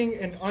thinking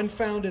an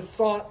unfounded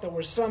thought that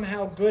we're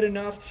somehow good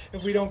enough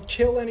if we don't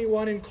kill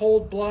anyone in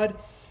cold blood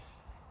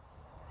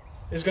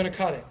is going to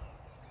cut it.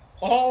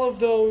 All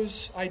of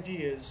those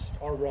ideas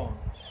are wrong.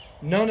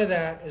 None of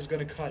that is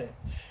going to cut it.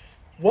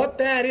 What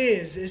that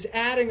is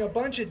adding a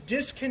bunch of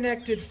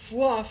disconnected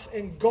fluff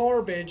and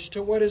garbage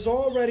to what has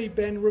already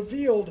been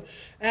revealed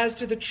as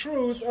to the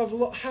truth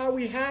of how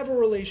we have a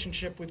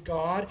relationship with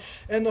God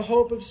and the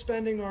hope of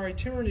spending our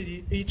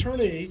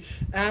eternity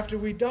after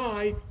we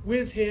die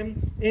with him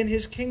in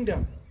his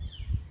kingdom.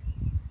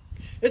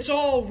 It's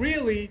all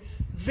really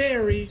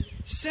very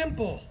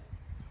simple,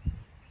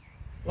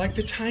 like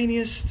the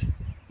tiniest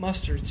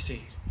mustard seed.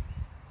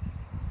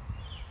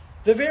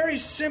 The very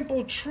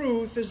simple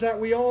truth is that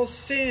we all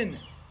sin.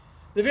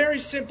 The very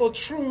simple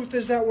truth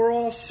is that we're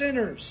all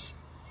sinners.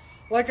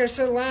 Like I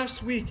said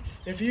last week,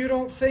 if you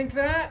don't think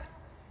that,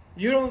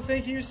 you don't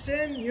think you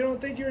sin, you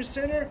don't think you're a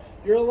sinner,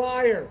 you're a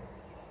liar.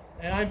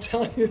 And I'm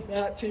telling you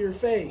that to your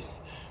face.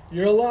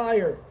 You're a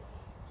liar.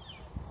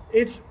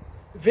 It's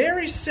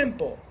very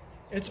simple.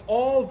 It's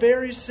all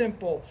very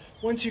simple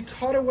once you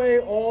cut away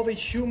all the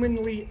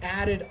humanly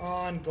added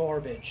on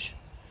garbage.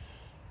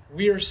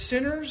 We are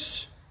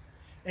sinners.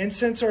 And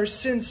since our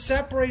sin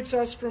separates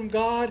us from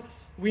God,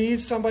 we need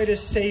somebody to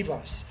save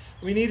us.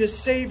 We need a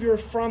Savior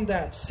from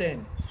that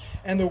sin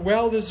and the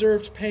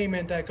well-deserved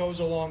payment that goes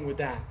along with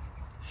that.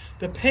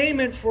 The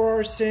payment for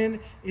our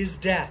sin is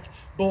death,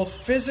 both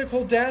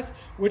physical death,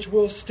 which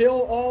we'll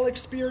still all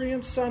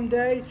experience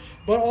someday,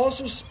 but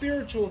also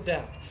spiritual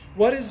death,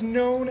 what is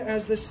known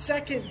as the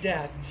second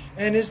death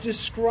and is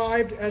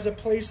described as a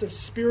place of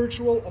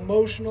spiritual,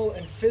 emotional,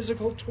 and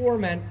physical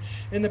torment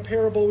in the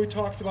parable we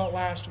talked about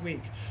last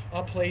week,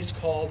 a place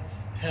called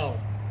hell.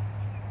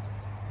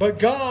 But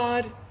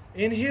God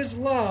in his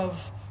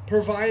love,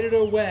 provided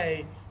a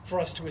way for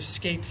us to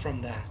escape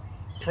from that.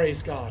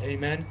 Praise God.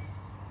 Amen.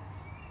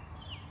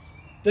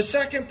 The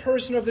second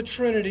person of the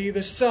Trinity,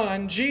 the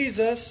Son,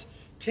 Jesus,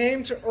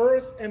 came to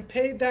earth and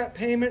paid that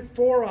payment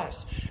for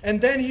us. And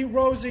then he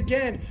rose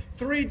again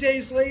 3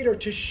 days later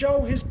to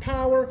show his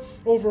power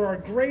over our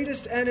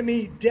greatest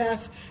enemy,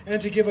 death, and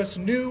to give us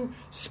new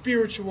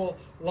spiritual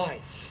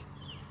life.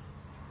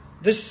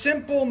 The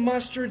simple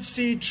mustard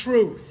seed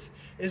truth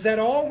is that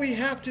all we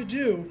have to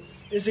do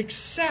is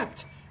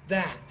accept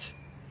that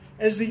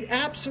as the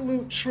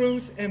absolute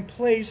truth and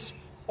place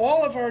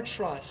all of our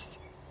trust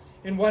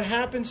in what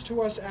happens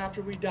to us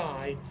after we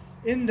die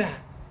in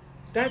that.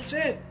 That's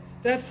it.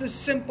 That's the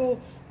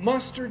simple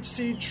mustard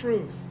seed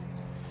truth.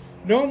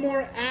 No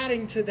more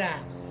adding to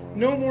that.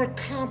 No more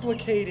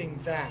complicating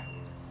that.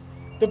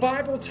 The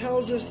Bible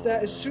tells us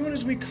that as soon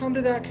as we come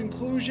to that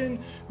conclusion,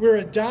 we're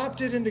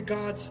adopted into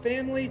God's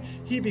family.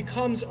 He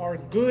becomes our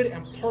good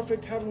and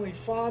perfect Heavenly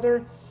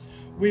Father.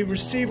 We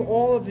receive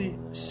all of the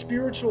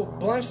spiritual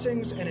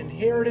blessings and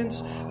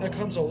inheritance that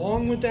comes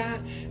along with that.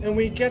 And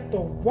we get the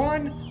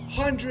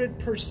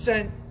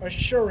 100%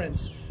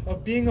 assurance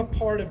of being a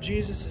part of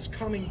Jesus'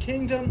 coming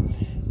kingdom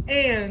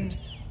and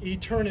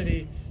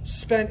eternity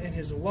spent in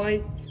his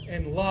light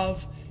and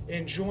love,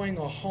 enjoying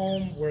a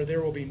home where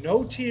there will be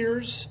no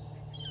tears,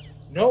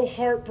 no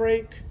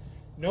heartbreak,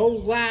 no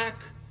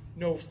lack,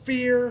 no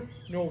fear,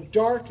 no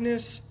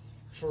darkness,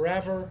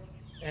 forever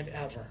and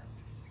ever.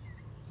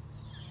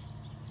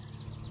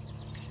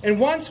 And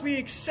once we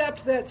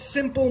accept that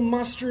simple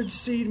mustard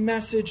seed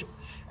message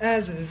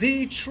as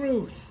the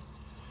truth,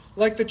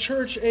 like the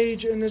church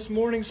age in this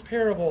morning's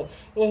parable,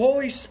 the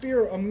Holy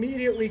Spirit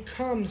immediately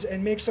comes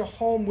and makes a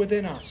home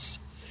within us.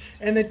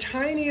 And the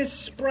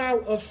tiniest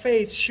sprout of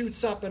faith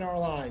shoots up in our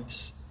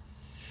lives.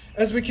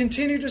 As we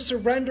continue to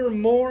surrender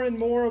more and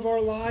more of our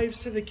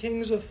lives to the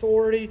King's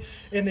authority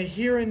in the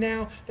here and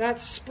now, that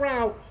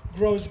sprout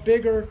grows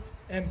bigger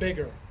and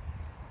bigger.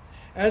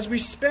 As we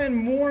spend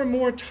more and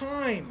more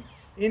time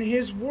in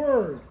his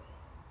word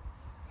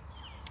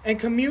and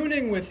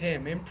communing with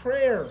him in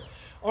prayer,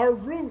 our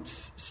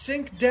roots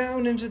sink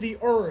down into the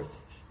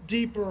earth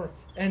deeper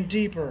and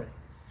deeper.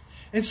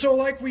 And so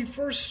like we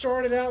first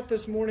started out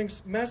this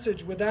morning's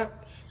message with that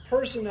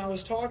person I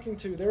was talking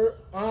to, their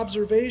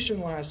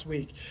observation last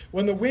week,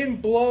 when the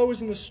wind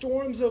blows and the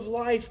storms of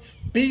life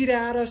beat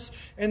at us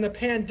and the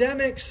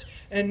pandemics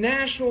and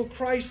national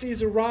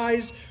crises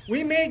arise,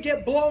 we may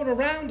get blown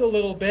around a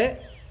little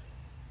bit.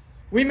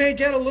 We may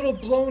get a little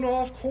blown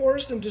off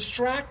course and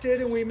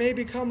distracted, and we may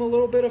become a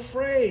little bit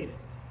afraid.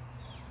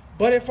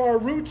 But if our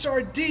roots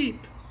are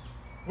deep,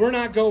 we're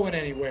not going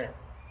anywhere.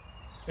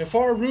 If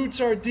our roots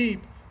are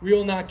deep, we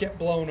will not get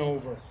blown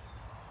over.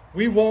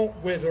 We won't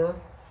wither.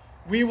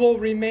 We will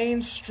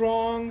remain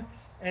strong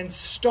and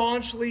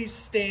staunchly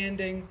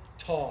standing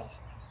tall.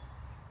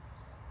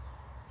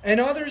 And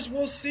others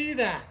will see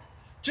that.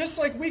 Just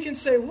like we can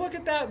say, look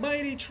at that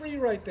mighty tree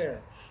right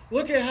there.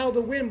 Look at how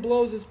the wind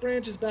blows its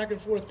branches back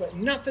and forth, but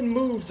nothing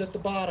moves at the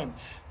bottom.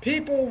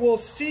 People will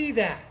see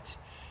that.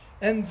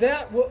 And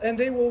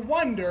they will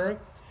wonder,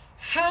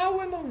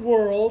 how in the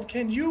world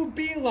can you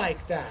be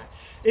like that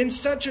in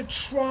such a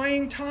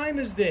trying time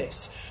as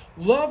this?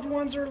 Loved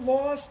ones are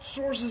lost,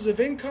 sources of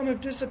income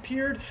have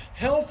disappeared,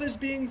 health is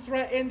being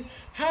threatened.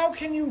 How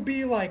can you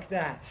be like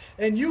that?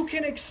 And you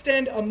can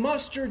extend a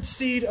mustard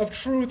seed of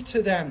truth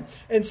to them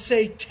and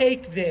say,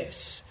 take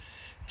this.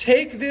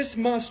 Take this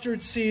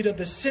mustard seed of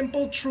the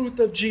simple truth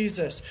of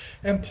Jesus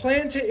and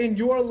plant it in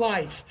your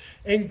life,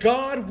 and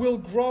God will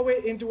grow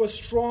it into a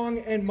strong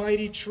and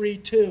mighty tree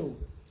too.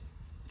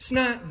 It's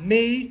not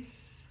me.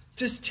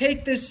 Just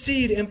take this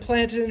seed and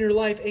plant it in your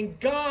life, and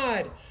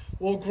God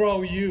will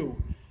grow you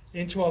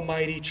into a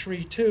mighty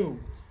tree too.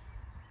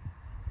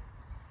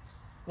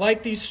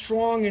 Like these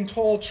strong and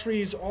tall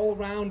trees all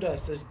around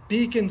us as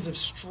beacons of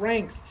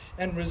strength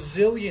and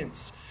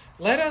resilience,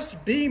 let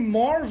us be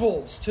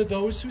marvels to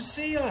those who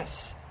see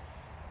us.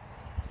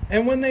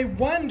 And when they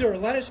wonder,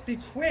 let us be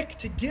quick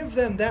to give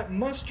them that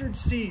mustard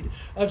seed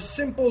of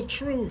simple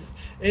truth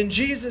in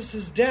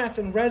Jesus' death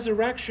and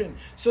resurrection,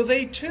 so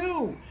they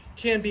too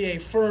can be a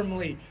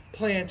firmly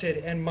planted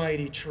and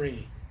mighty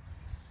tree.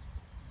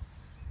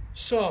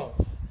 So,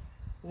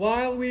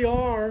 while we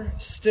are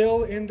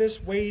still in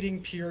this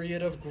waiting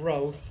period of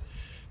growth,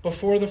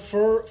 before the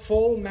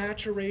full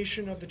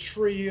maturation of the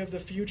tree of the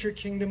future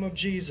kingdom of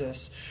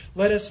Jesus,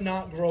 let us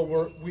not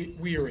grow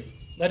weary.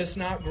 Let us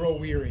not grow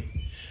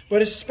weary.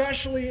 But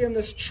especially in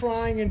this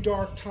trying and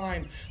dark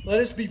time, let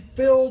us be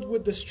filled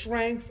with the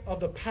strength of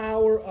the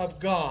power of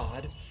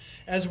God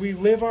as we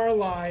live our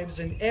lives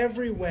in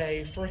every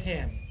way for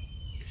him,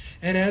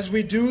 and as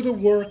we do the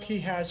work he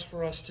has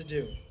for us to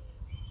do.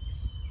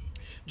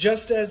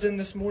 Just as in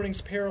this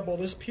morning's parable,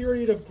 this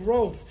period of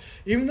growth,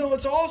 even though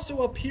it's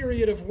also a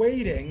period of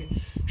waiting,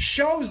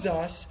 shows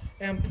us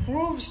and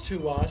proves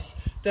to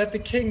us that the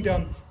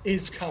kingdom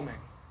is coming.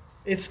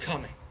 It's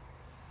coming.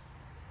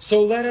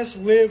 So let us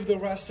live the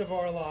rest of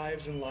our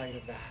lives in light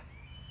of that.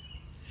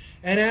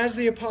 And as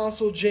the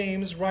Apostle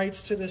James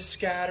writes to the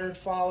scattered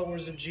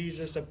followers of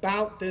Jesus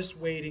about this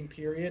waiting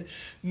period,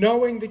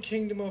 knowing the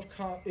kingdom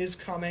is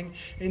coming,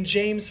 in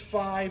James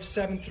 5,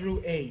 7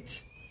 through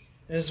 8,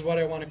 this is what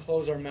I want to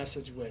close our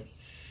message with.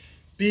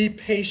 Be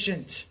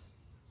patient.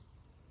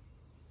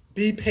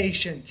 Be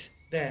patient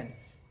then,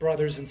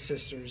 brothers and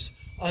sisters,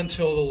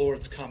 until the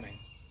Lord's coming.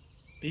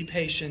 Be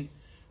patient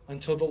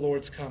until the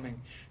Lord's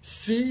coming.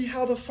 See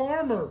how the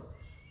farmer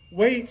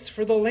waits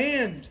for the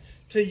land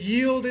to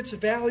yield its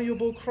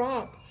valuable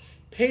crop,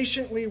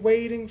 patiently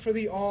waiting for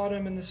the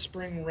autumn and the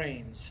spring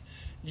rains.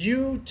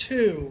 You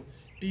too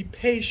be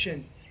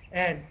patient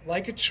and,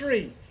 like a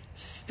tree,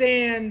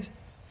 stand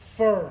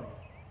firm,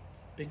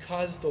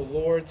 because the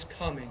Lord's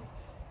coming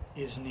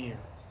is near.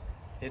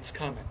 It's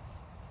coming.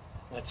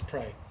 Let's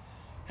pray.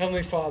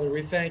 Heavenly Father,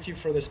 we thank you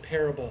for this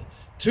parable.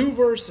 2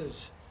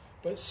 verses,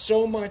 but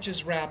so much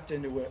is wrapped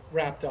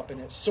up in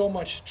it. So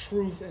much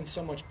truth and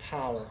so much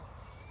power.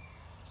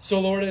 So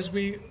Lord, as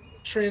we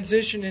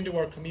transition into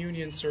our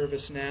communion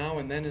service now,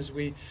 and then as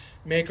we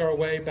make our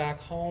way back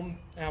home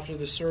after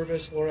the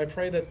service, Lord, I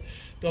pray that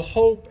the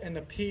hope and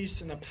the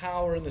peace and the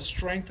power and the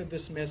strength of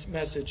this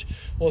message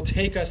will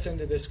take us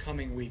into this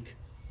coming week.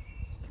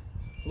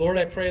 Lord,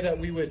 I pray that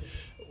we would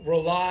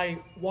rely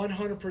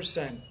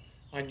 100%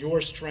 on your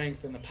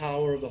strength and the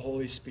power of the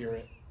Holy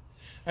Spirit.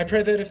 I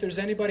pray that if there's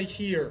anybody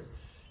here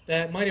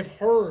that might have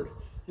heard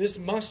this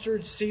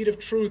mustard seed of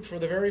truth for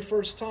the very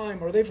first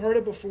time, or they've heard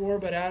it before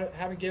but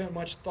haven't given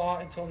much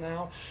thought until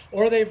now,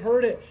 or they've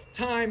heard it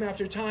time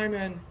after time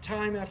and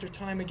time after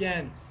time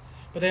again,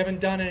 but they haven't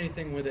done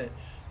anything with it,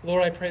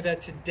 Lord, I pray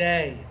that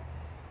today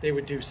they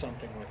would do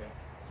something with it.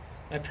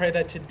 I pray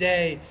that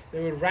today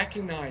they would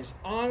recognize,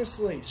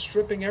 honestly,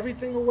 stripping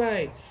everything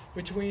away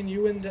between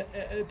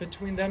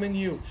them and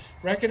you,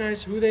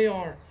 recognize who they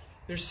are.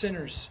 They're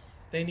sinners.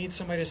 They need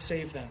somebody to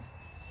save them.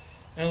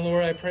 And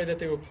Lord, I pray that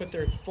they will put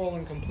their full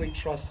and complete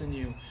trust in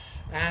you,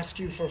 ask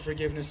you for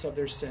forgiveness of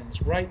their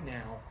sins right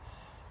now,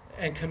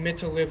 and commit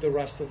to live the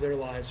rest of their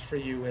lives for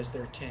you as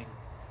their King.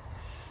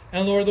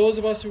 And Lord, those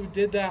of us who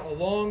did that a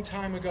long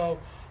time ago,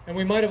 and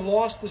we might have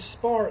lost the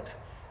spark,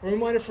 or we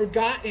might have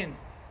forgotten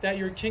that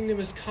your kingdom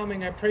is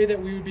coming, I pray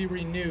that we would be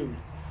renewed,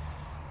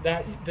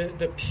 that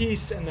the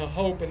peace and the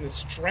hope and the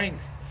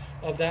strength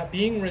of that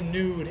being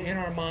renewed in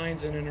our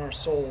minds and in our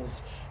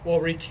souls will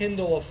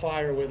rekindle a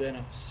fire within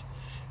us.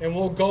 And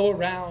we'll go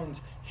around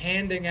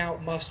handing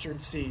out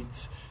mustard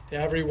seeds to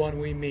everyone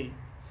we meet,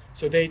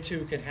 so they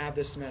too can have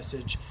this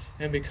message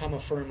and become a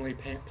firmly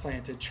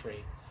planted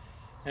tree.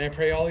 And I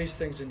pray all these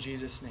things in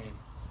Jesus' name.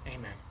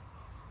 Amen.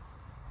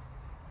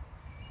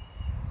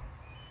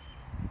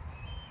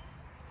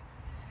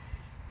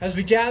 As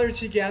we gather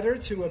together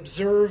to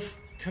observe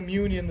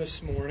communion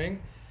this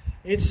morning,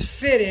 it's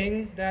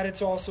fitting that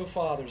it's also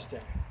Father's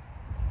Day.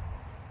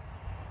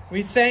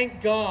 We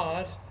thank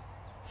God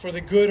for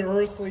the good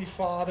earthly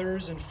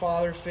fathers and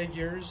father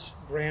figures,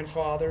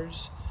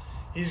 grandfathers,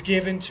 He's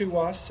given to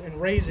us in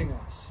raising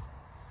us.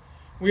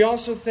 We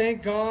also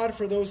thank God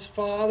for those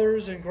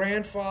fathers and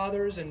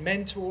grandfathers and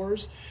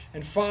mentors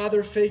and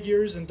father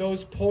figures and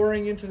those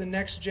pouring into the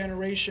next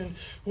generation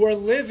who are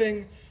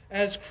living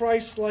as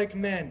Christ-like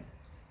men,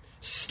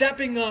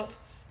 stepping up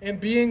and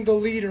being the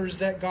leaders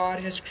that God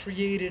has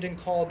created and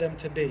called them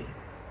to be.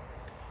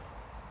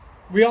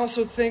 We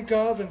also think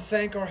of and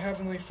thank our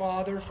Heavenly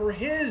Father for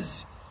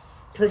His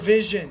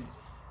provision,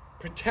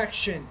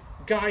 protection,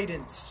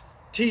 guidance,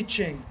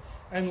 teaching,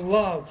 and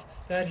love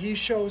that He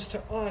shows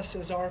to us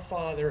as our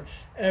Father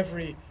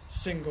every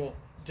single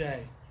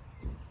day.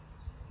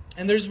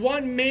 And there's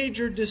one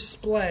major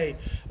display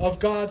of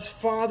God's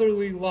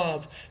fatherly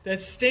love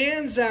that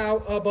stands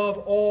out above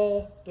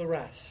all the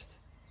rest.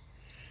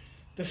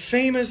 The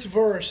famous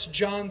verse,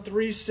 John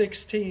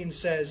 3:16,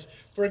 says,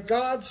 "For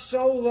God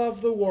so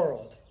loved the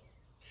world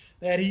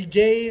that He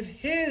gave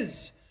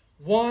His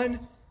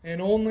one and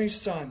only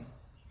Son,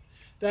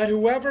 that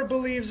whoever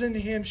believes in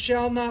Him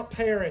shall not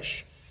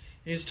perish."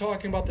 He's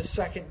talking about the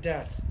second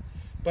death,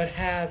 but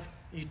have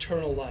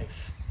eternal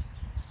life.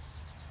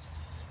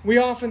 We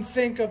often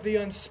think of the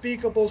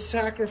unspeakable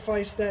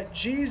sacrifice that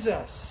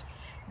Jesus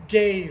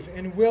gave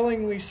in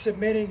willingly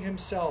submitting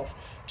Himself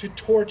to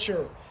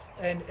torture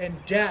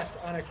and death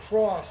on a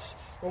cross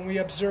when we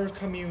observe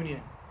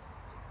communion.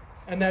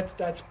 And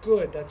that's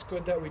good. That's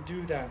good that we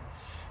do that.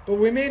 But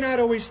we may not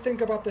always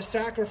think about the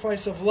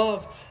sacrifice of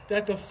love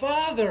that the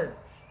Father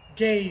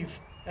gave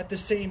at the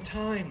same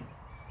time.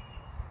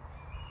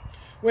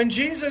 When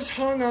Jesus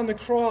hung on the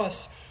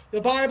cross,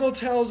 the Bible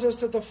tells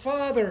us that the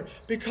Father,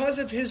 because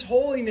of His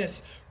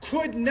holiness,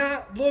 could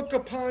not look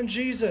upon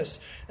Jesus,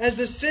 as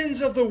the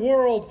sins of the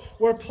world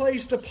were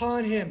placed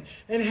upon Him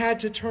and had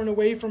to turn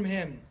away from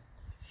Him.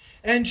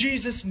 And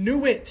Jesus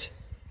knew it.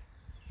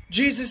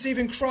 Jesus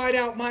even cried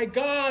out, my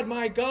God,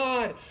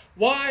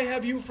 why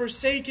have you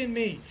forsaken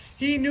me?"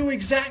 He knew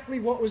exactly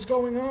what was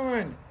going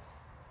on.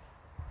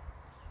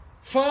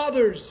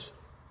 Fathers,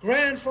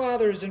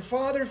 grandfathers, and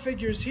father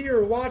figures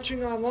here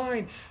watching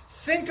online,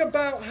 Think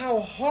about how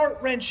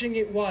heart-wrenching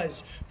it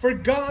was for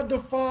God the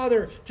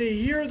Father to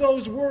hear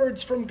those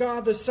words from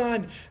God the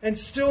Son and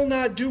still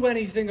not do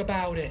anything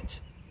about it.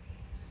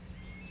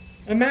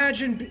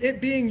 Imagine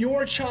it being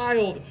your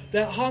child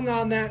that hung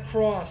on that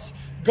cross,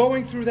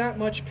 going through that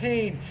much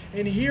pain,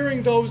 and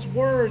hearing those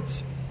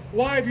words,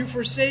 "Why have you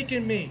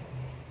forsaken me?"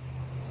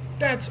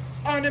 That's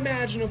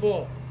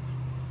unimaginable.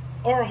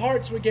 Our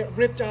hearts would get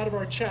ripped out of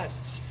our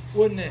chests,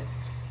 wouldn't it?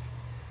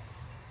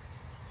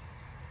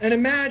 And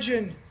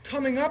imagine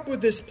coming up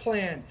with this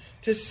plan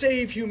to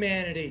save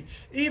humanity,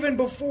 even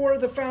before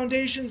the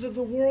foundations of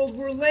the world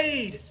were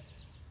laid.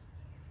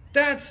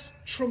 That's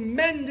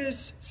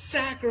tremendous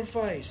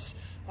sacrifice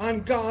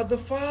on God the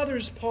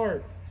Father's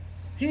part.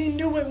 He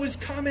knew it was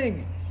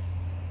coming,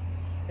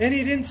 and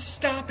he didn't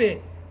stop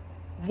it.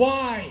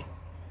 Why?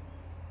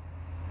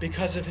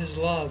 Because of his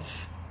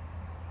love.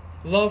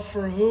 Love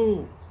for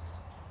who?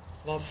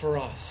 Love for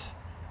us.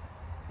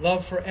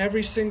 Love for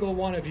every single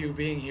one of you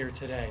being here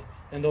today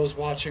and those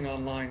watching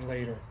online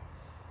later.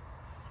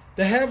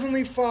 The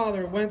Heavenly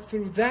Father went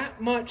through that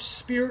much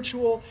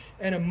spiritual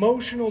and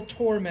emotional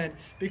torment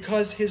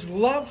because his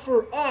love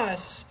for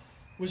us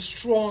was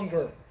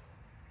stronger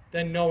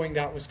than knowing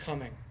that was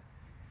coming.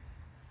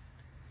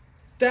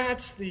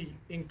 That's the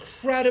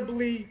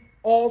incredibly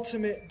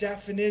ultimate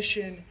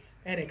definition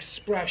and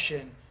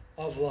expression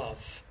of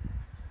love.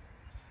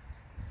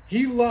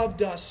 He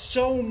loved us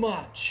so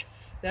much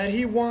that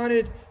he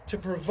wanted to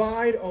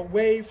provide a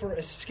way for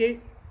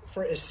escape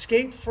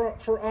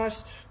for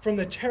us from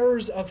the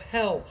terrors of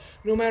hell,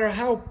 no matter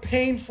how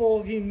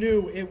painful he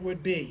knew it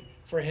would be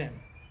for him.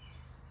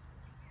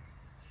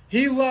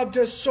 He loved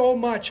us so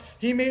much,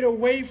 he made a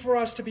way for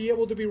us to be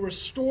able to be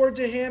restored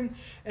to him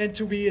and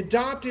to be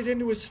adopted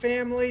into his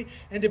family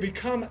and to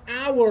become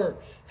our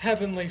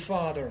Heavenly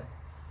Father.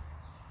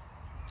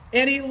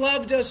 And he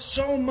loved us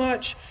so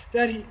much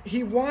that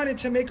he wanted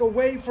to make a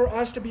way for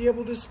us to be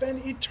able to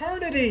spend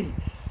eternity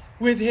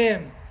with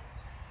him.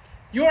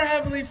 Your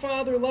Heavenly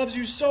Father loves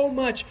you so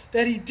much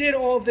that he did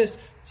all of this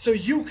so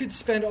you could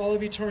spend all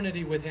of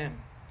eternity with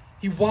him.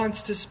 He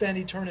wants to spend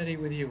eternity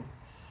with you.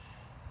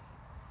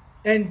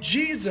 And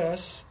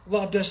Jesus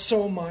loved us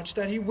so much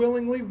that he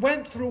willingly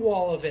went through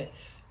all of it.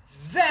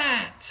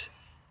 That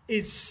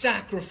is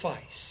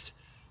sacrifice.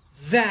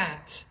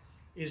 That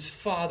is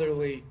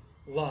fatherly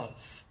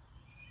love.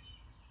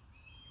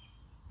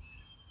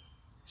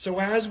 So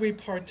as we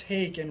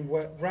partake in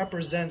what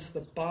represents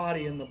the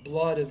body and the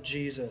blood of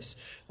Jesus,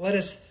 let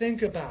us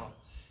think about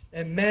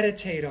and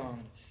meditate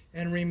on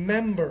and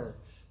remember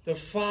the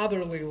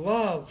fatherly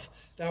love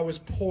that was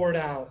poured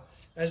out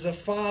as the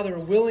Father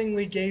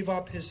willingly gave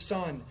up his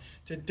Son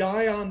to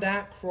die on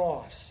that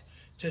cross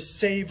to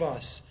save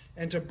us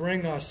and to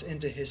bring us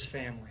into his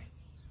family.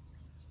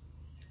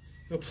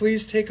 So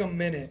please take a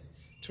minute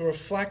to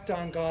reflect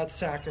on God's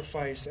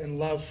sacrifice and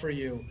love for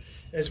you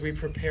as we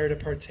prepare to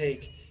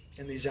partake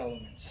in these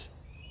elements.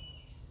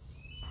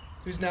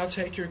 Please now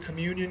take your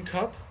communion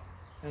cup,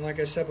 and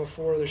like I said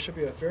before, there should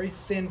be a very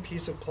thin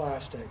piece of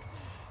plastic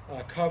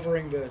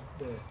covering the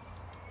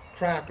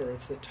cracker.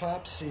 It's the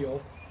top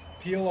seal.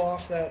 Peel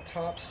off that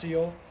top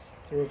seal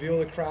to reveal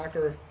the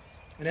cracker.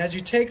 And as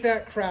you take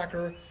that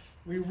cracker,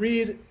 we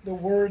read the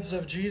words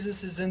of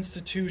Jesus'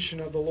 institution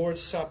of the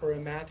Lord's Supper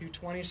in Matthew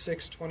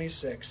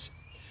 26:26.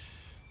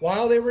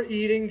 While they were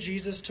eating,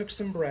 Jesus took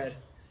some bread,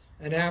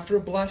 and after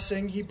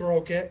blessing, he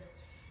broke it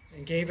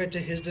and gave it to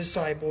his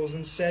disciples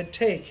and said,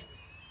 "Take,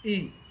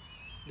 eat,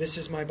 this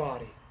is my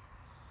body."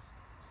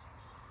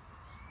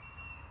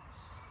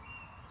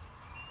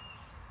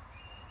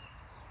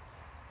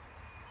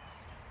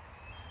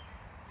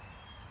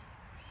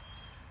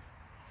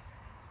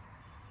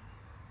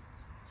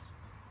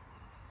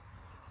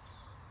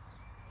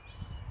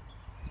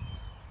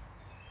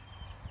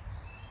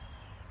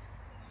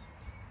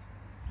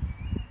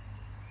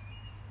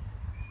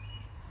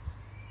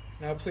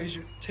 Now please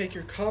take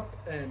your cup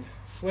and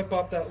flip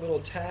up that little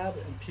tab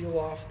and peel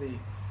off be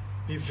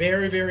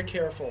very, very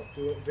careful.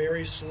 Do it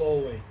very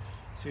slowly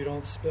so you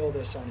don't spill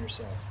this on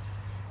yourself.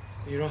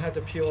 You don't have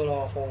to peel it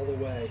off all the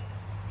way,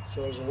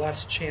 so there's a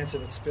less chance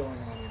of it spilling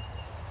on you.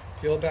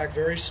 Peel it back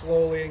very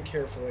slowly and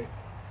carefully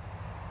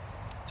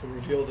to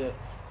reveal the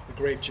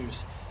grape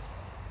juice.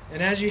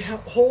 And as you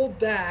hold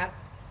that,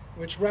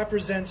 which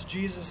represents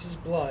Jesus'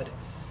 blood,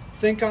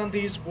 think on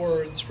these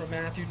words from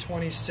Matthew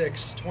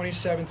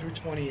 26:27 through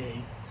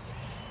 28.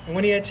 And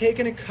when he had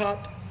taken a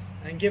cup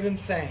and given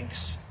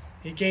thanks,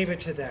 he gave it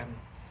to them,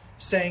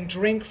 saying,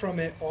 "Drink from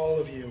it, all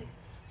of you,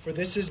 for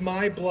this is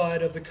my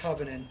blood of the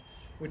covenant,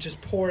 which is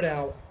poured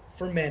out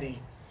for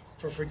many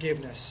for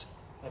forgiveness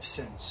of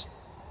sins."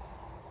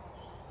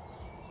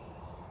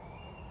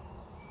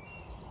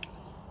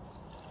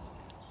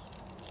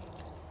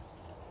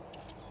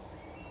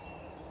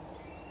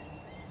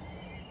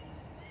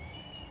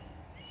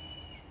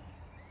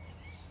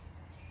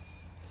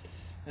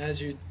 As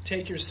you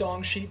take your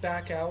song sheet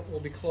back out, we'll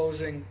be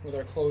closing with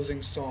our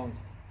closing song.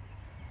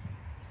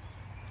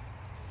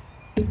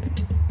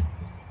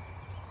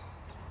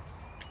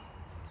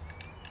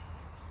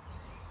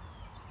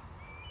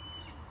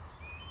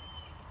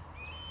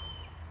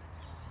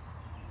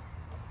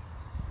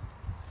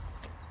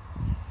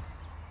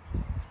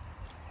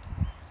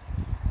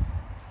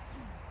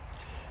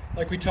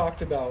 Like we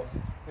talked about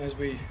as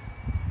we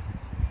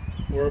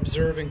were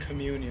observing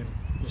communion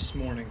this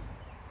morning,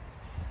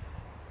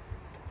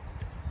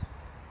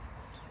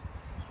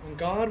 when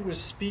God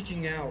was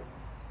speaking out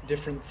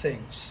different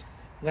things,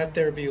 let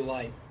there be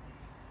light,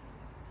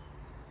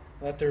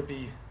 let there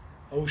be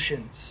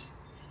oceans,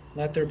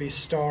 let there be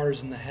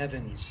stars in the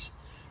heavens,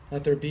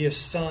 let there be a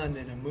sun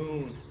and a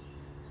moon,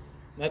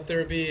 let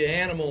there be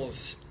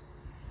animals.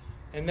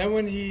 And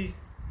then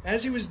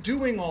as he was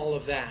doing all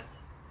of that,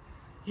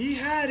 he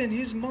had in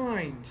his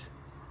mind,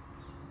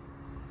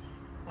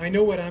 I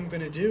know what I'm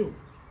going to do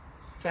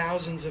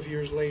thousands of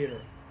years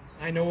later.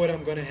 I know what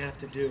I'm going to have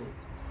to do.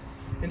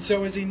 And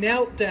so as he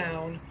knelt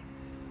down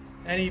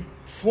and he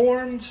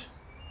formed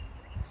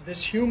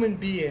this human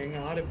being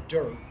out of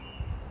dirt,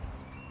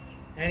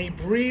 and he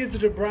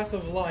breathed a breath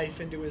of life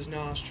into his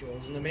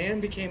nostrils, and the man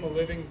became a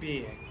living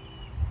being.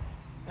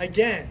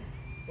 Again,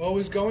 what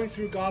was going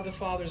through God the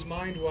Father's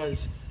mind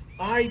was,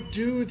 I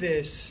do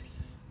this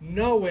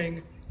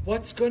knowing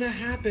what's going to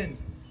happen,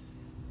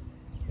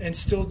 and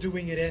still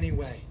doing it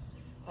anyway.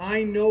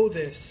 I know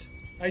this.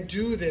 I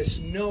do this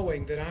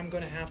knowing that I'm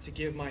going to have to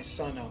give my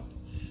son up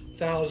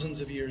thousands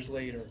of years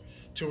later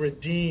to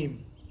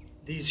redeem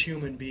these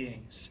human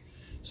beings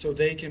so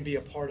they can be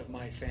a part of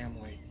my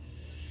family.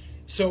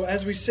 So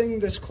as we sing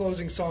this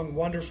closing song,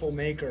 Wonderful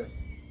Maker,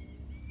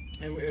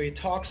 and he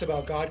talks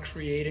about God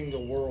creating the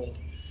world,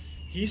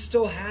 he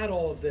still had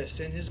all of this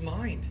in his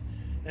mind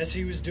as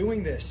he was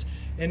doing this.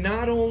 And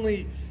not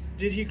only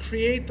did he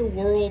create the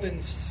world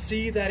and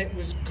see that it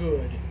was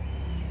good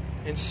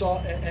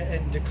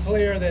and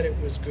declare that it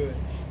was good,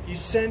 he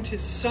sent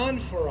his son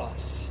for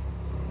us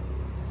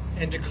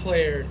and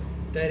declared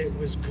that it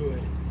was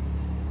good.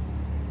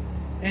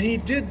 And he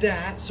did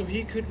that so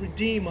he could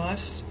redeem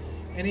us,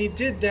 and he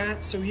did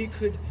that so he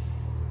could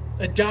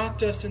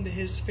adopt us into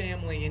his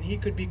family, and he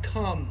could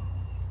become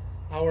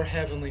our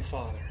Heavenly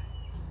Father.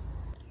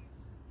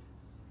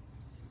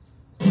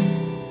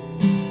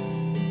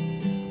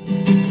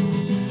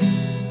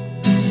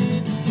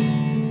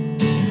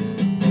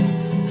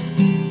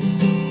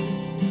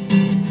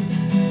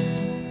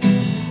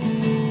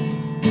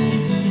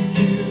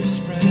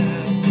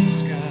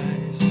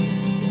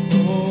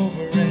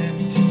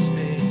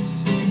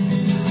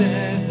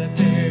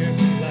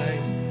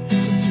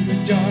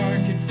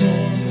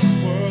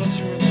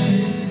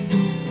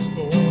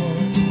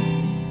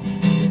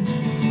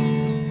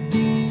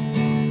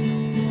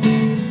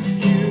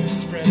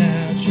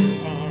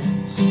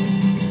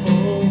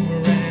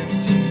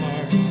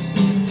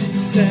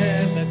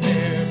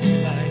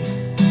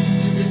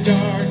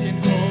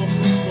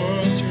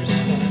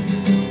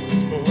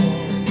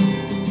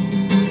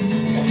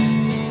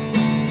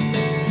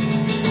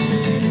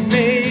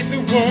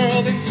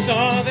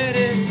 Saw that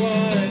it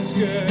was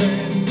good.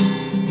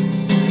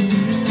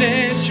 You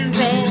sent your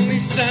only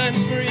son,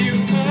 for you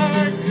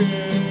are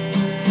good.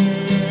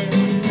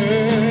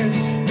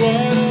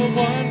 What a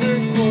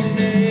wonderful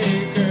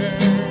maker.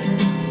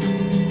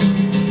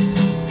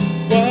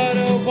 What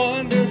a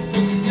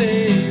wonderful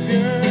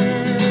Savior.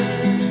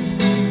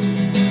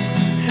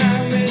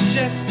 How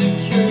majestic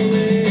your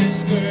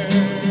whispers,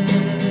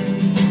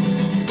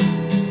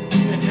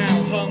 and how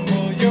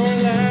humble your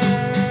love.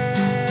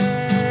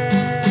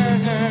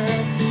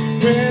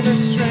 With a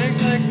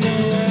strength like no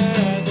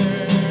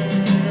other,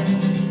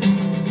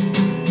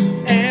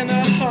 and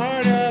the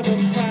heart of a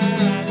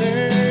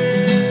father.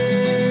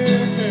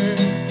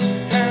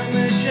 How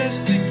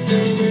majestic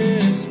your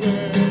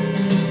whispers.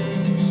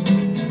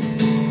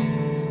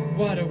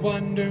 What a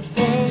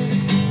wonderful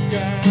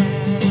God.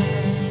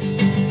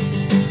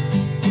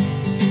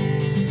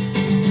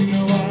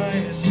 No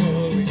eye has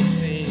fully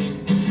seen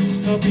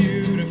how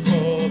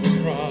beautiful the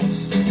cross,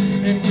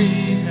 and we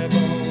have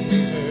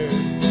only heard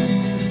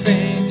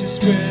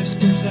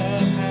whispers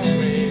of how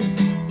great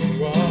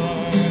you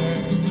are.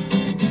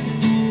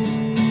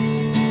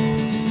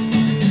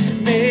 You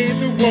made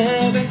the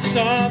world and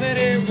saw that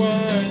it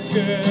was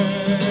good.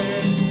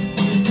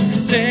 You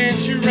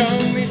sent your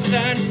only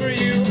son, for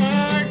you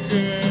are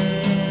good.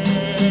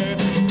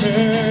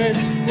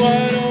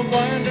 What a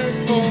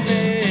wonderful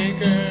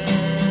maker.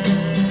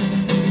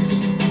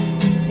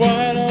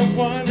 What a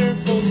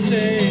wonderful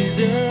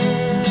Savior.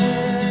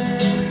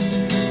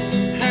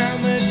 How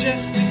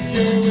majestic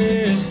your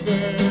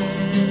whispers,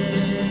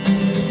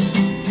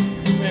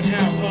 and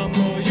how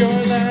humble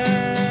your love.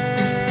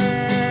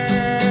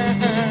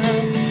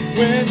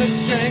 With a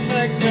strength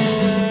like no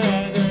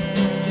other,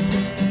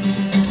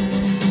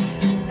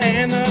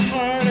 and the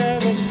heart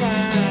of a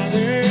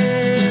father.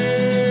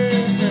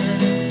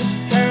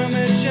 How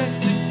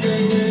majestic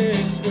your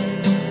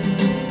whispers.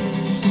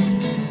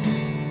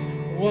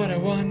 What a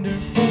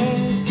wonderful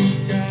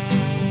God.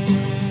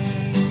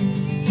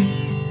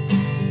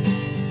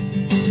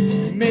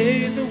 You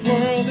made the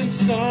world and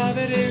saw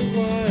that it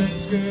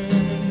was good.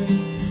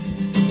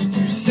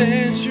 You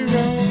sent your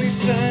only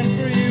son,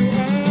 for you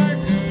are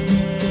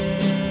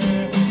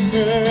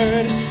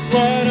good.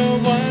 What a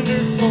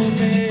wonderful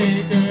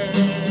maker.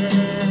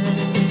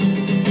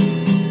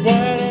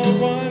 What a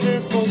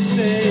wonderful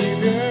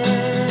Savior.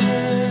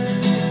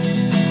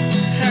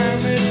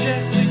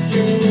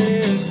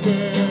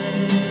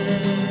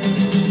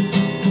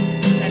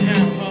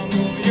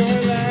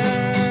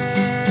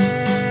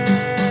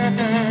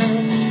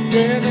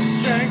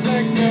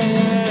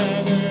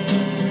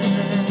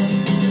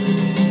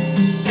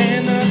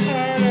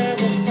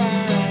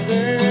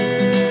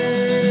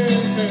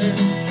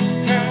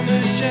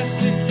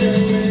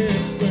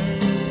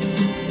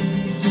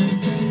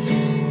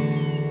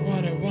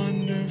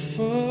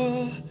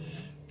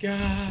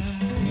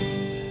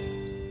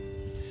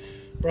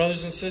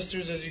 Brothers and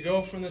sisters, as you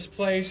go from this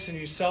place and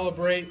you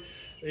celebrate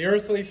the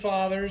earthly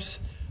fathers,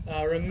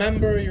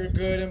 remember your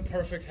good and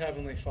perfect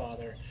Heavenly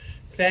Father.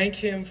 Thank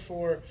Him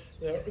for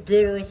the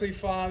good earthly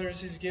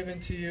fathers He's given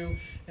to you,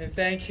 and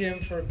thank Him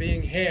for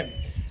being Him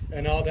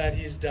and all that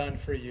He's done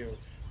for you.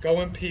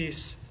 Go in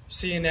peace.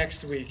 See you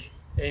next week.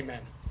 Amen.